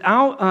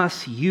 Without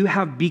us, you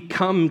have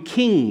become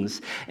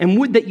kings. And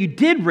would that you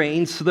did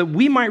reign so that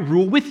we might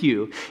rule with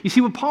you. You see,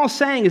 what Paul's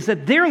saying is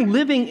that they're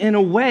living in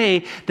a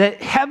way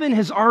that heaven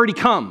has already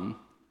come.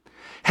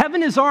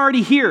 Heaven is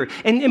already here.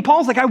 And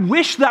Paul's like, I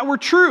wish that were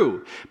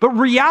true. But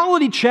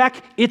reality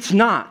check, it's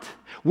not.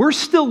 We're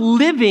still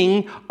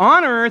living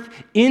on earth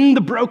in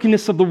the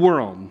brokenness of the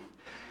world.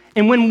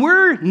 And when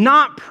we're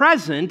not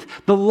present,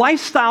 the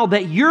lifestyle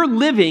that you're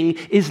living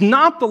is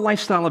not the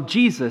lifestyle of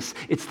Jesus,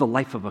 it's the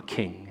life of a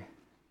king.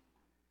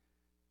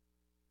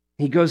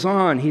 He goes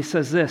on, he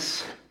says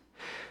this,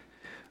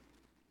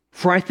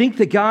 "For I think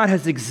that God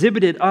has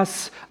exhibited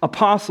us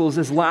apostles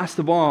as last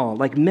of all,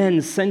 like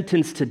men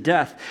sentenced to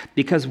death,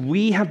 because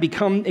we have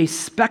become a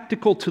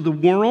spectacle to the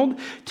world,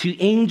 to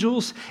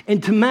angels,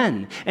 and to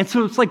men." And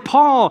so it's like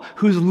Paul,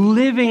 who's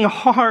living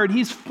hard.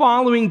 He's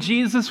following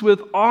Jesus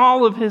with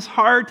all of his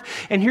heart.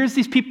 And here's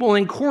these people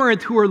in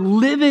Corinth who are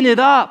living it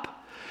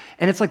up.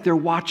 And it's like they're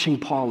watching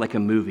Paul like a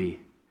movie.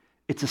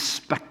 It's a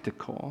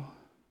spectacle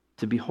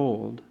to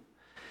behold.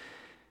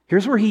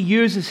 Here's where he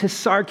uses his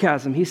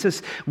sarcasm. He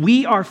says,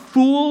 "We are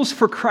fools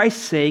for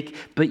Christ's sake,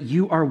 but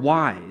you are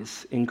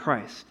wise in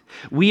Christ.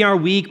 We are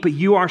weak, but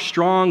you are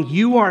strong.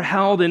 You are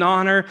held in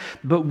honor,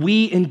 but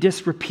we in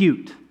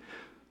disrepute."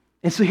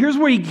 And so here's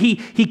where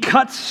he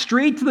cuts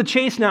straight to the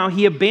chase now.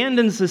 He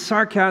abandons the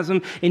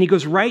sarcasm and he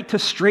goes right to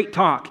straight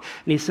talk.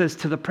 And he says,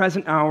 "To the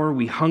present hour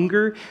we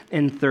hunger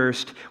and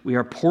thirst. We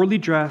are poorly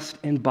dressed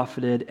and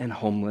buffeted and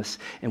homeless.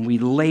 And we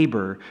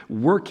labor,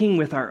 working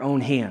with our own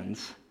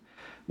hands.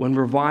 When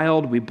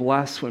reviled, we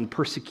bless. When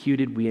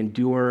persecuted, we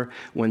endure.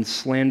 When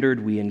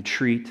slandered, we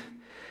entreat.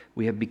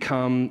 We have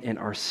become and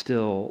are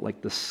still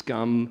like the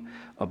scum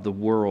of the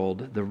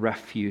world, the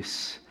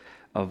refuse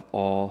of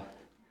all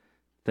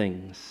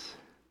things.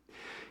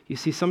 You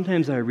see,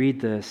 sometimes I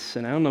read this,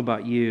 and I don't know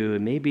about you,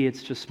 and maybe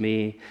it's just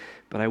me,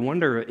 but I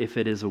wonder if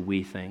it is a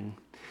we thing.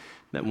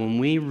 That when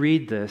we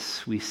read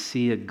this, we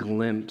see a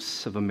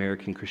glimpse of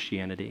American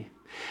Christianity.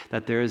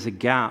 That there is a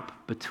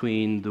gap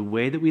between the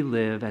way that we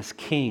live as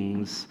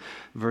kings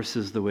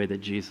versus the way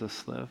that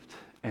Jesus lived.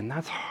 And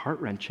that's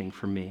heart-wrenching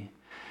for me.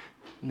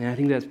 And I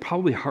think that's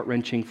probably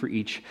heart-wrenching for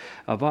each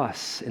of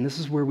us. And this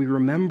is where we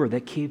remember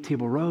that Cave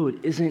Table Road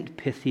isn't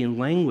pithy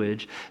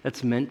language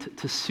that's meant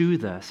to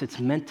soothe us. It's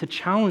meant to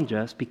challenge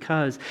us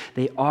because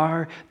they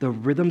are the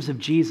rhythms of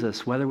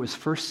Jesus, whether it was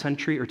first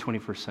century or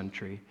 21st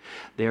century.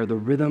 They are the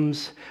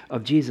rhythms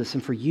of Jesus.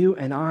 And for you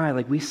and I,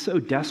 we so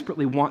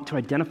desperately want to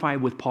identify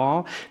with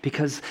Paul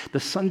because the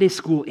Sunday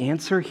school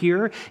answer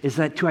here is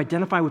that to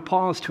identify with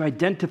Paul is to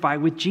identify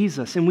with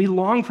Jesus. And we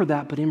long for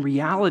that, but in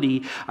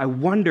reality, I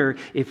wonder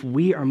if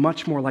we are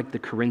much more like the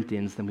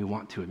Corinthians than we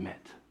want to admit.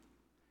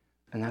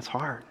 And that's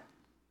hard.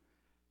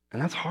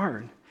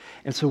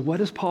 And so what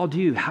does Paul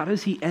do? How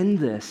does he end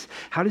this?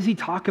 How does he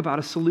talk about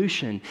a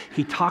solution?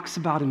 He talks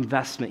about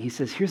investment. He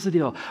says, here's the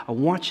deal. I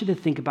want you to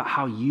think about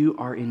how you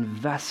are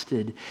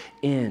invested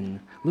in.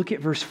 Look at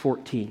verse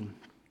 14.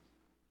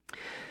 He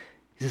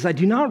says, I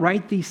do not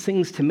write these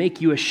things to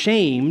make you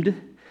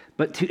ashamed,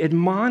 but to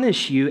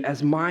admonish you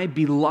as my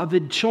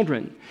beloved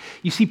children.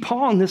 You see,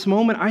 Paul in this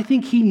moment, I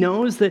think he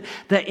knows that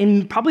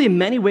in probably in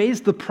many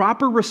ways, the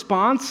proper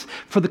response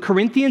for the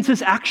Corinthians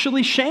is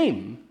actually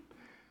shame.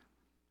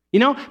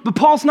 But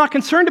Paul's not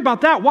concerned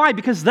about that. Why?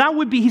 Because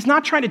he's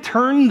not trying to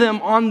turn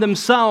them on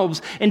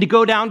themselves and to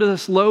go down to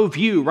this low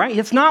view, right?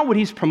 It's not what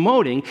he's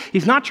promoting.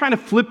 He's not trying to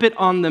flip it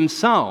on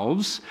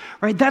themselves,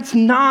 right? That's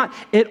not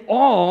at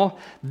all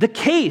the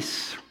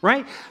case,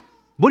 right?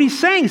 What he's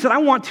saying is that I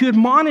want to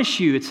admonish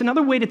you. It's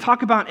another way to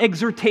talk about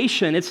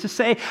exhortation. It's to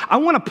say, I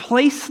want to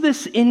place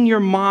this in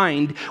your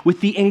mind with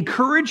the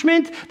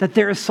encouragement that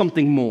there is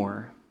something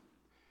more.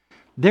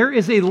 There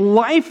is a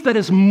life that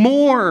is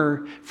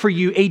more for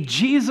you, a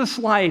Jesus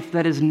life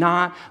that is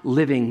not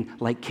living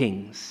like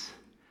kings.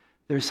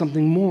 There's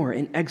something more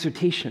in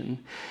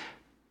exhortation.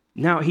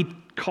 Now, he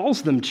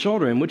calls them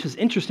children, which is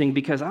interesting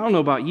because I don't know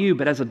about you,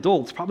 but as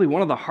adults, probably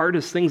one of the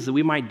hardest things that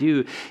we might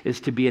do is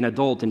to be an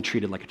adult and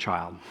treated like a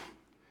child.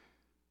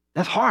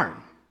 That's hard.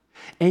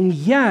 And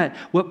yet,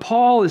 what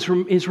Paul is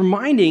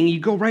reminding, you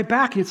go right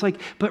back, and it's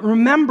like, but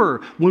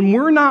remember, when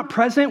we're not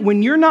present,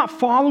 when you're not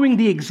following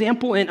the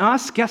example in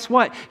us, guess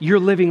what? You're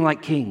living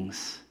like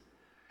kings.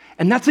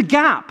 And that's a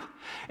gap.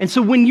 And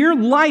so when your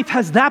life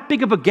has that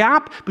big of a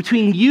gap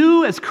between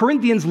you as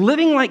Corinthians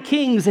living like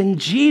kings and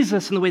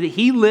Jesus and the way that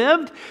he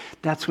lived,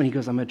 that's when he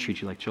goes, I'm going to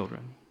treat you like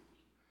children.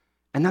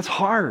 And that's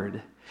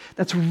hard.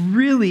 That's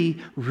really,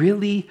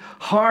 really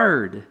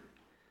hard.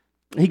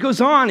 He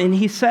goes on and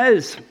he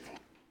says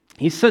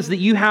that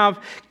you have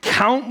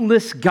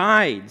countless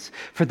guides.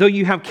 For though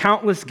you have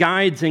countless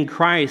guides in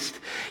Christ,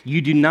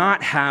 you do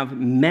not have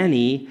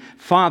many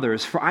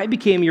fathers. For I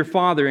became your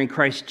father in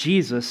Christ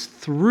Jesus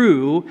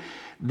through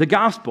the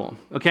gospel.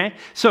 Okay?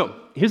 So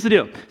here's the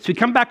deal. So we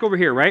come back over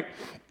here, right?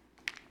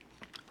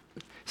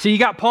 So you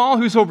got Paul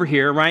who's over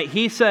here, right?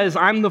 He says,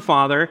 I'm the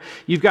father.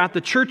 You've got the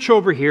church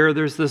over here.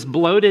 There's this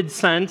bloated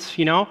sense,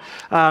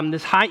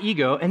 this high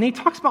ego. And he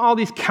talks about all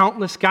these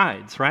countless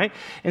guides, right?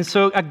 And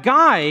so a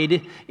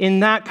guide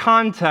in that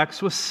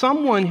context was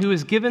someone who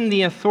was given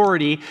the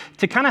authority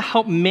to kind of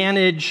help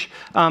manage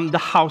the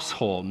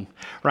household,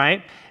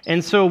 right?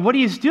 And so what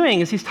he's doing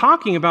is he's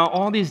talking about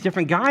all these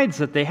different guides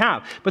that they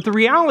have. But the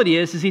reality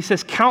is he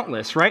says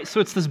countless, right? So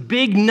it's this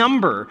big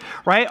number,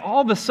 right?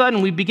 All of a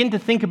sudden, we begin to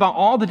think about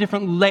all the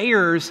different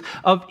layers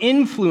of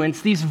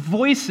influence, these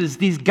voices,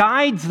 these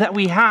guides that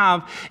we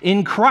have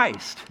in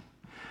Christ,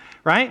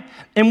 right?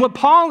 And what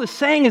Paul is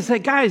saying is that,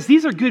 guys,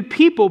 these are good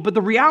people, but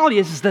the reality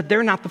is that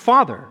they're not the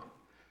Father.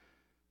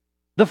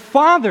 The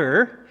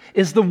Father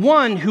is the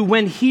one who,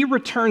 when he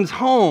returns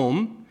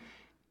home,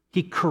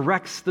 he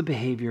corrects the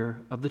behavior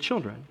of the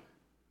children,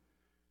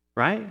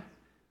 right?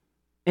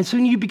 And so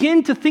when you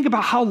begin to think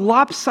about how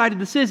lopsided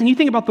this is, and you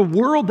think about the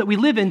world that we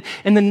live in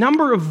and the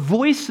number of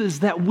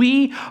voices that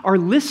we are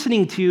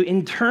listening to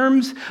in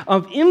terms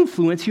of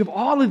influence, you have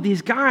all of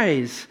these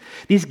guides.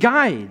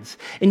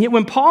 And yet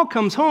when Paul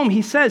comes home,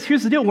 he says,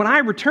 here's the deal. When I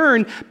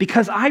return,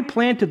 because I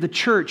planted the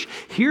church,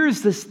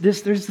 there's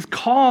this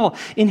call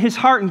in his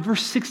heart in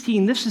verse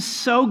 16. This is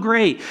so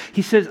great.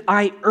 He says,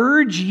 I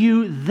urge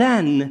you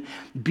then,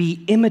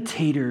 be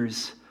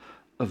imitators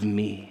of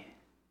me.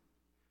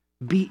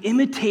 Be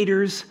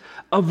imitators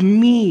of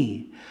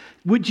me.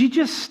 Would you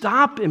just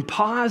stop and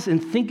pause and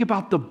think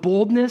about the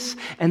boldness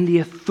and the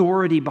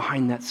authority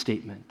behind that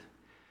statement?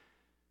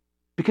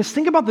 Because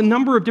think about the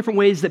number of different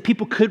ways that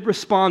people could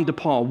respond to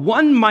Paul.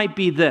 One might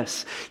be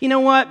this. You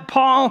know what,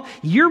 Paul,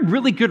 you're a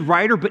really good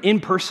writer, but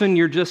in person,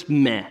 you're just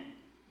meh.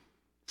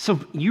 So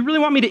you really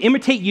want me to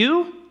imitate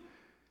you?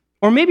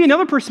 Or maybe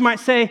another person might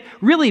say,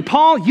 really,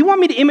 Paul, you want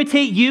me to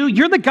imitate you?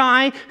 You're the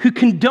guy who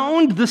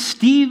condoned the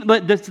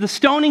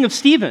stoning of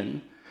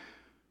Stephen,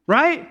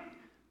 right?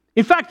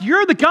 In fact,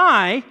 you're the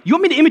guy, you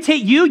want me to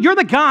imitate you? You're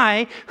the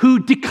guy who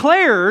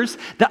declares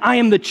that I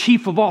am the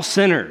chief of all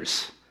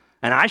sinners,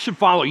 and I should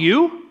follow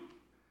you?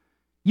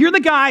 You're the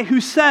guy who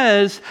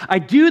says, I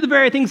do the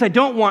very things I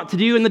don't want to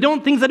do, and the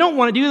things I don't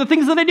want to do, the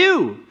things that I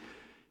do.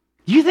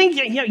 You think,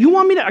 you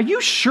want me to, are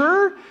you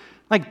sure?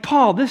 Like,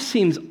 Paul, this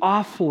seems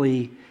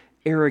awfully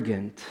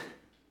arrogant.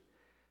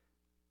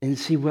 And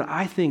see, what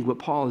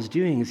Paul is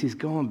doing is he's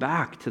going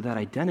back to that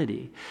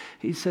identity.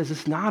 He says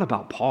it's not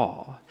about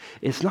Paul.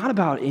 It's not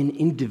about an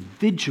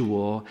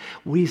individual.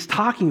 What he's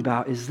talking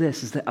about is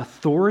this, is that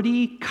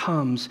authority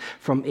comes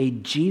from a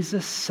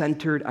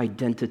Jesus-centered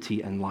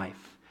identity and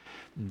life.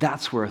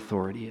 That's where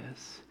authority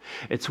is.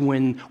 It's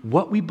when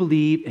what we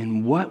believe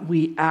and what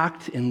we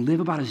act and live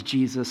about as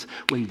Jesus,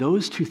 when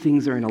those two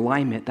things are in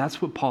alignment, that's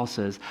what Paul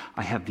says,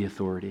 I have the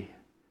authority.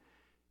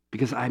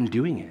 Because I'm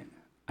doing it.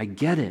 I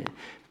get it.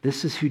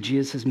 This is who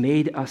Jesus has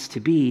made us to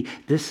be.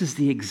 This is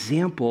the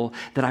example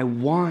that I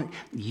want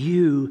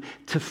you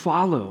to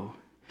follow.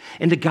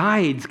 And the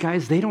guides,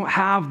 guys, they don't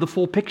have the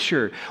full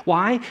picture.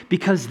 Why?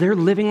 Because they're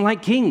living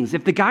like kings.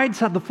 If the guides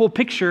had the full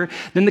picture,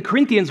 then the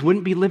Corinthians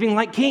wouldn't be living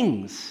like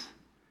kings.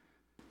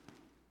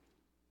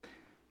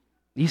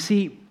 You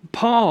see,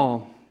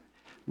 Paul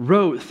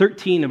wrote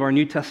 13 of our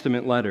New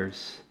Testament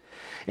letters.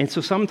 And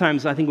so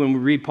sometimes I think when we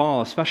read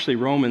Paul, especially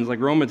Romans, like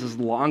Romans is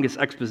the longest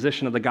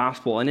exposition of the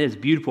gospel, and it is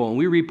beautiful. And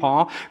we read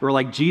Paul, we're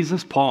like,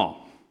 Jesus,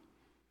 Paul,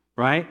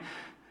 right?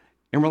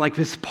 And we're like,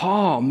 this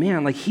Paul,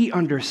 man, like he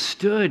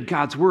understood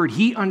God's word.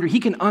 He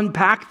can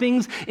unpack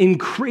things in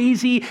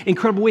crazy,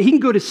 incredible way. He can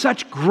go to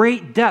such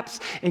great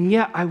depths. And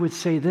yet I would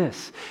say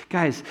this,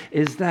 guys,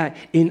 is that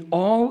in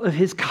all of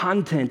his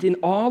content, in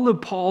all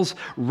of Paul's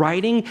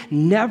writing,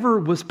 never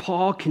was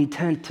Paul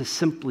content to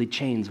simply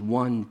change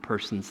one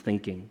person's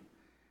thinking.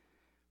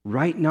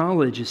 Right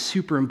knowledge is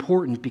super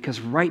important because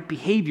right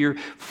behavior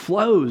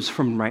flows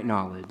from right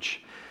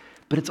knowledge.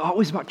 But it's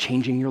always about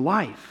changing your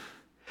life.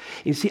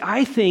 You see,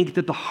 I think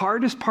that the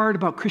hardest part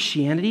about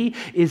Christianity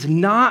is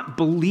not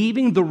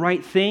believing the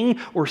right thing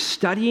or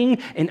studying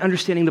and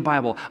understanding the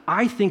Bible.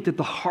 I think that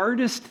the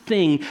hardest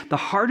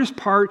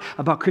part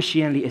about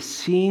Christianity is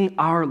seeing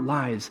our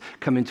lives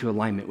come into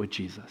alignment with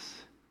Jesus.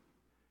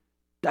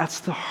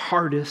 That's the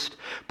hardest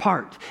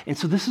part. And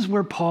so this is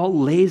where Paul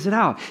lays it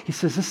out. He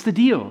says, this is the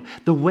deal.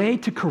 The way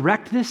to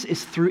correct this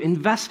is through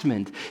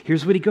investment.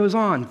 Here's what he goes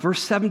on.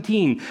 Verse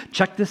 17,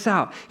 check this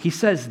out. He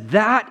says,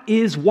 that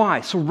is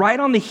why. So right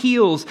on the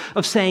heels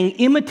of saying,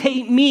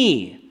 imitate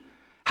me.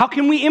 How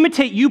can we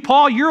imitate you,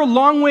 Paul? You're a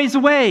long ways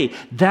away.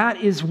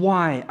 That is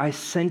why I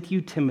sent you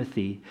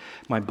Timothy,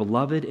 my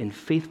beloved and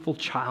faithful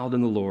child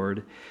in the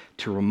Lord,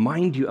 to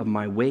remind you of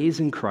my ways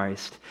in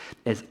Christ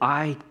as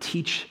I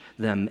teach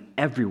them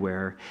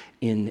everywhere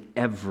in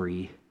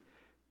every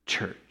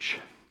church.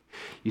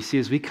 You see,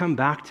 as we come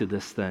back to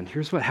this then,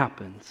 here's what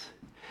happens.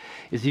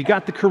 Is you've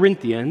got the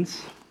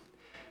Corinthians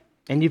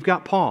and you've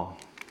got Paul.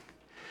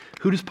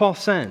 Who does Paul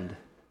send?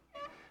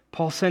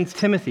 Paul sends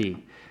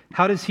Timothy.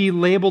 How does he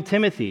label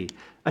Timothy?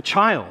 A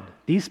child.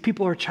 These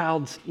people are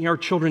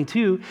children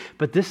too,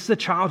 but this is a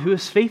child who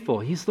is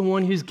faithful. He's the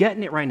one who's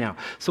getting it right now.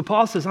 So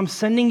Paul says, I'm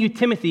sending you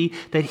Timothy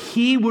that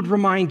he would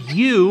remind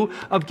you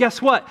of,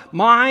 guess what?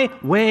 My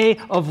way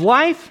of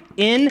life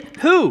in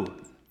who?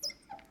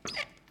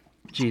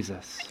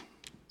 Jesus.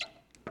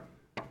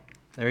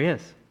 There he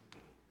is.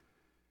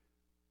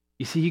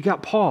 You see, you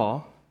got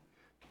Paul,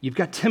 you've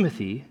got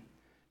Timothy,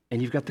 and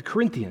you've got the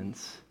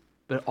Corinthians,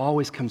 but it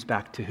always comes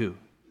back to who?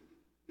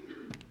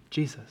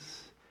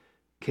 Jesus.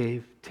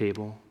 Cave,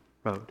 table,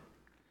 road.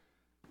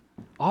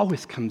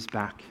 Always comes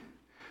back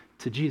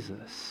to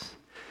Jesus.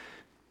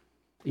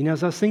 You know,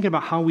 as I was thinking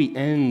about how we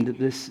end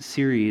this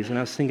series, and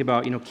I was thinking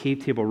about,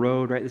 cave, table,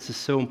 road, right? This is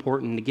so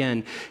important.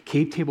 Again,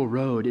 cave, table,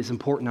 road is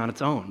important on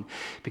its own.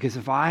 Because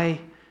if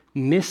I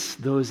miss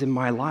those in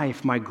my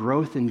life, my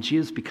growth in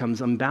Jesus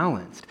becomes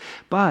unbalanced.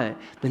 But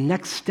the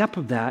next step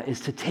of that is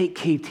to take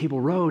Cave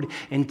Table Road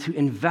and to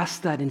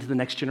invest that into the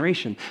next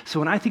generation. So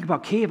when I think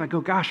about Cave, I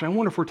go, gosh, I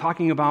wonder if we're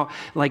talking about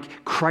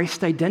like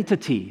Christ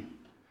identity.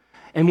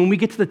 And when we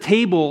get to the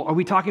table, are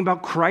we talking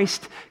about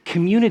Christ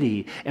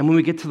community? And when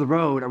we get to the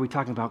road, are we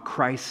talking about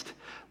Christ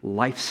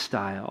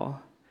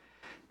lifestyle?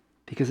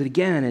 Because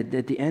again,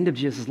 at the end of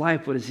Jesus'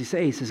 life, what does he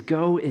say? He says,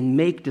 go and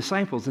make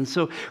disciples. And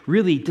so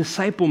really,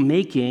 disciple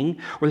making,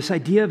 or this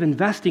idea of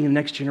investing in the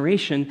next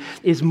generation,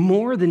 is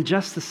more than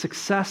just the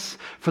success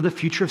for the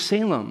future of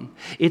Salem.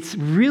 It's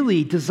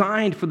really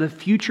designed for the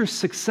future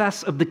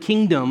success of the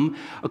kingdom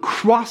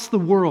across the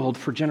world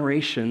for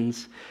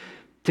generations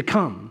to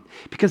come.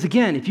 Because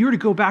again, if you were to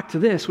go back to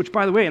this, which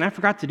by the way, and I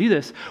forgot to do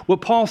this,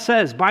 what Paul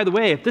says, by the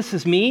way, if this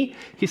is me,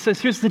 he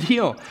says, here's the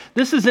deal.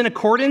 This is in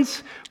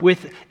accordance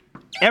with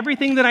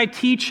everything that I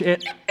teach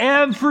at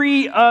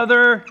every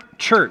other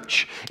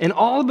church. And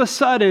all of a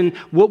sudden,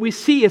 what we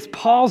see is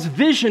Paul's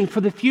vision for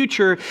the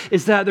future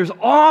is that there's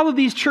all of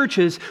these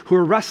churches who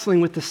are wrestling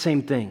with the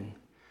same thing.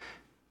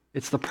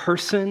 It's the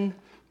person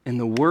and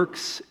the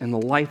works and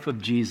the life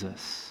of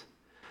Jesus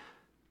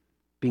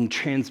being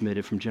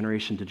transmitted from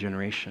generation to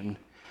generation.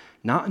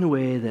 not in a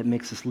way that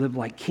makes us live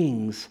like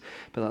kings,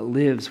 but that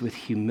lives with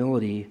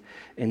humility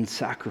and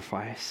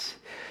sacrifice.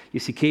 You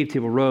see, Cave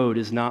Table Road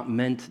is not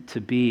meant to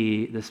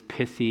be this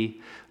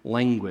pithy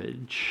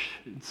language.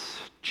 It's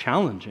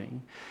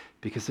challenging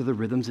because of the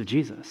rhythms of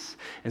Jesus.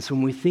 And so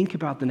when we think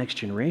about the next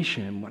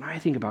generation, when I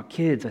think about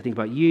kids, I think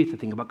about youth, I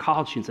think about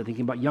college students, I think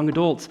about young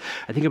adults,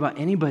 I think about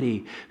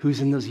anybody who's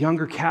in those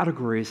younger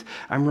categories,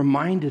 I'm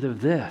reminded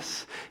of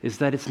this, is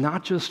that it's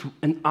not just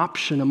an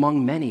option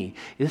among many.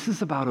 This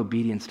is about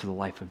obedience to the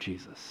life of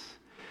Jesus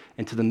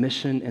and to the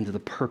mission and to the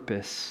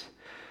purpose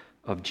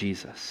of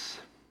Jesus.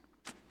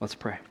 Let's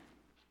pray.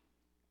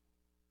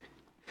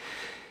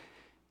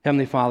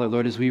 Heavenly Father,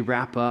 Lord, as we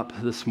wrap up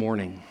this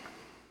morning,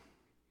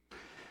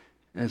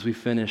 as we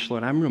finish,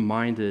 Lord, I'm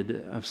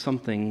reminded of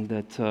something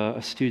that a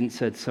student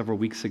said several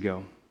weeks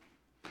ago.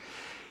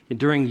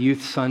 During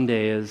Youth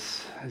Sunday,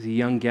 as a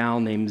young gal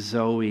named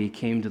Zoe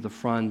came to the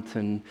front,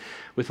 and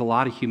with a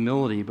lot of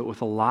humility, but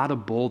with a lot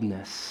of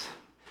boldness,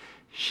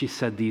 she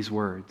said these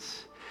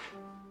words.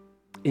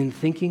 In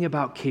thinking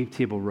about Cave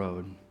Table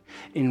Road,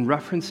 in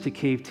reference to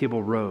Cave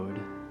Table Road,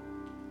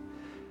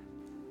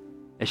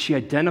 as she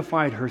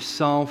identified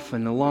herself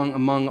and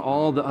among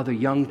all the other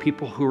young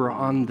people who were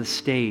on the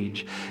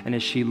stage, and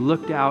as she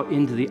looked out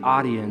into the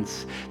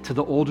audience to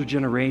the older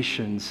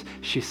generations,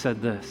 she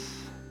said this.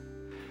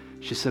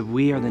 She said,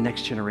 we are the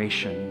next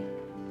generation.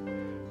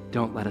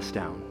 Don't let us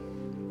down.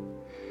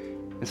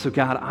 And so,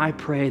 God, I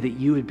pray that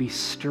you would be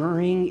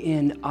stirring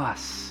in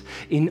us,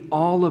 in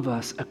all of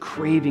us, a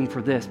craving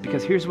for this.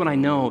 Because here's what I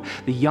know.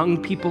 The young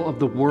people of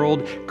the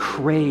world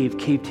crave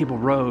Cave Table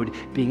Road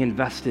being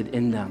invested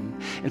in them.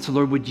 And so,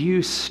 Lord, would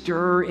you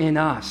stir in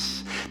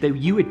us, that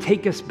you would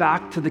take us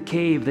back to the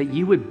cave, that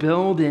you would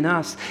build in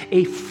us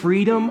a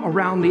freedom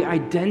around the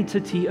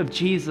identity of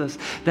Jesus,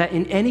 that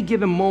in any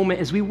given moment,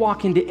 as we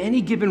walk into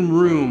any given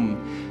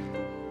room,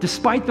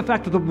 despite the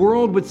fact that the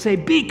world would say,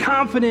 be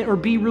confident or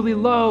be really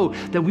low,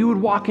 that we would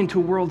walk into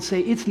a world and say,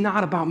 it's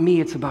not about me,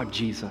 it's about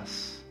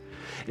Jesus.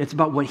 It's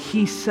about what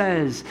he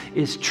says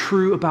is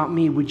true about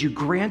me. Would you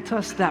grant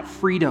us that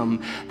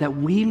freedom that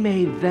we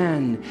may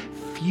then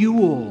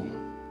fuel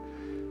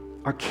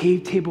our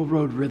Cave Table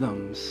Road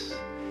rhythms,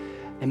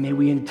 and may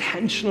we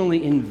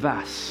intentionally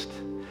invest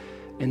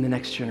in the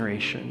next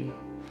generation.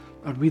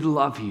 Lord, we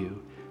love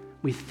you.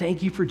 We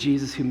thank you for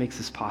Jesus who makes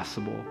this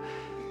possible.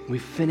 We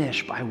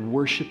finish by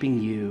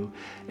worshiping you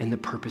and the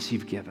purpose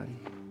you've given.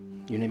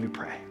 In your name we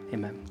pray.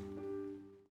 Amen.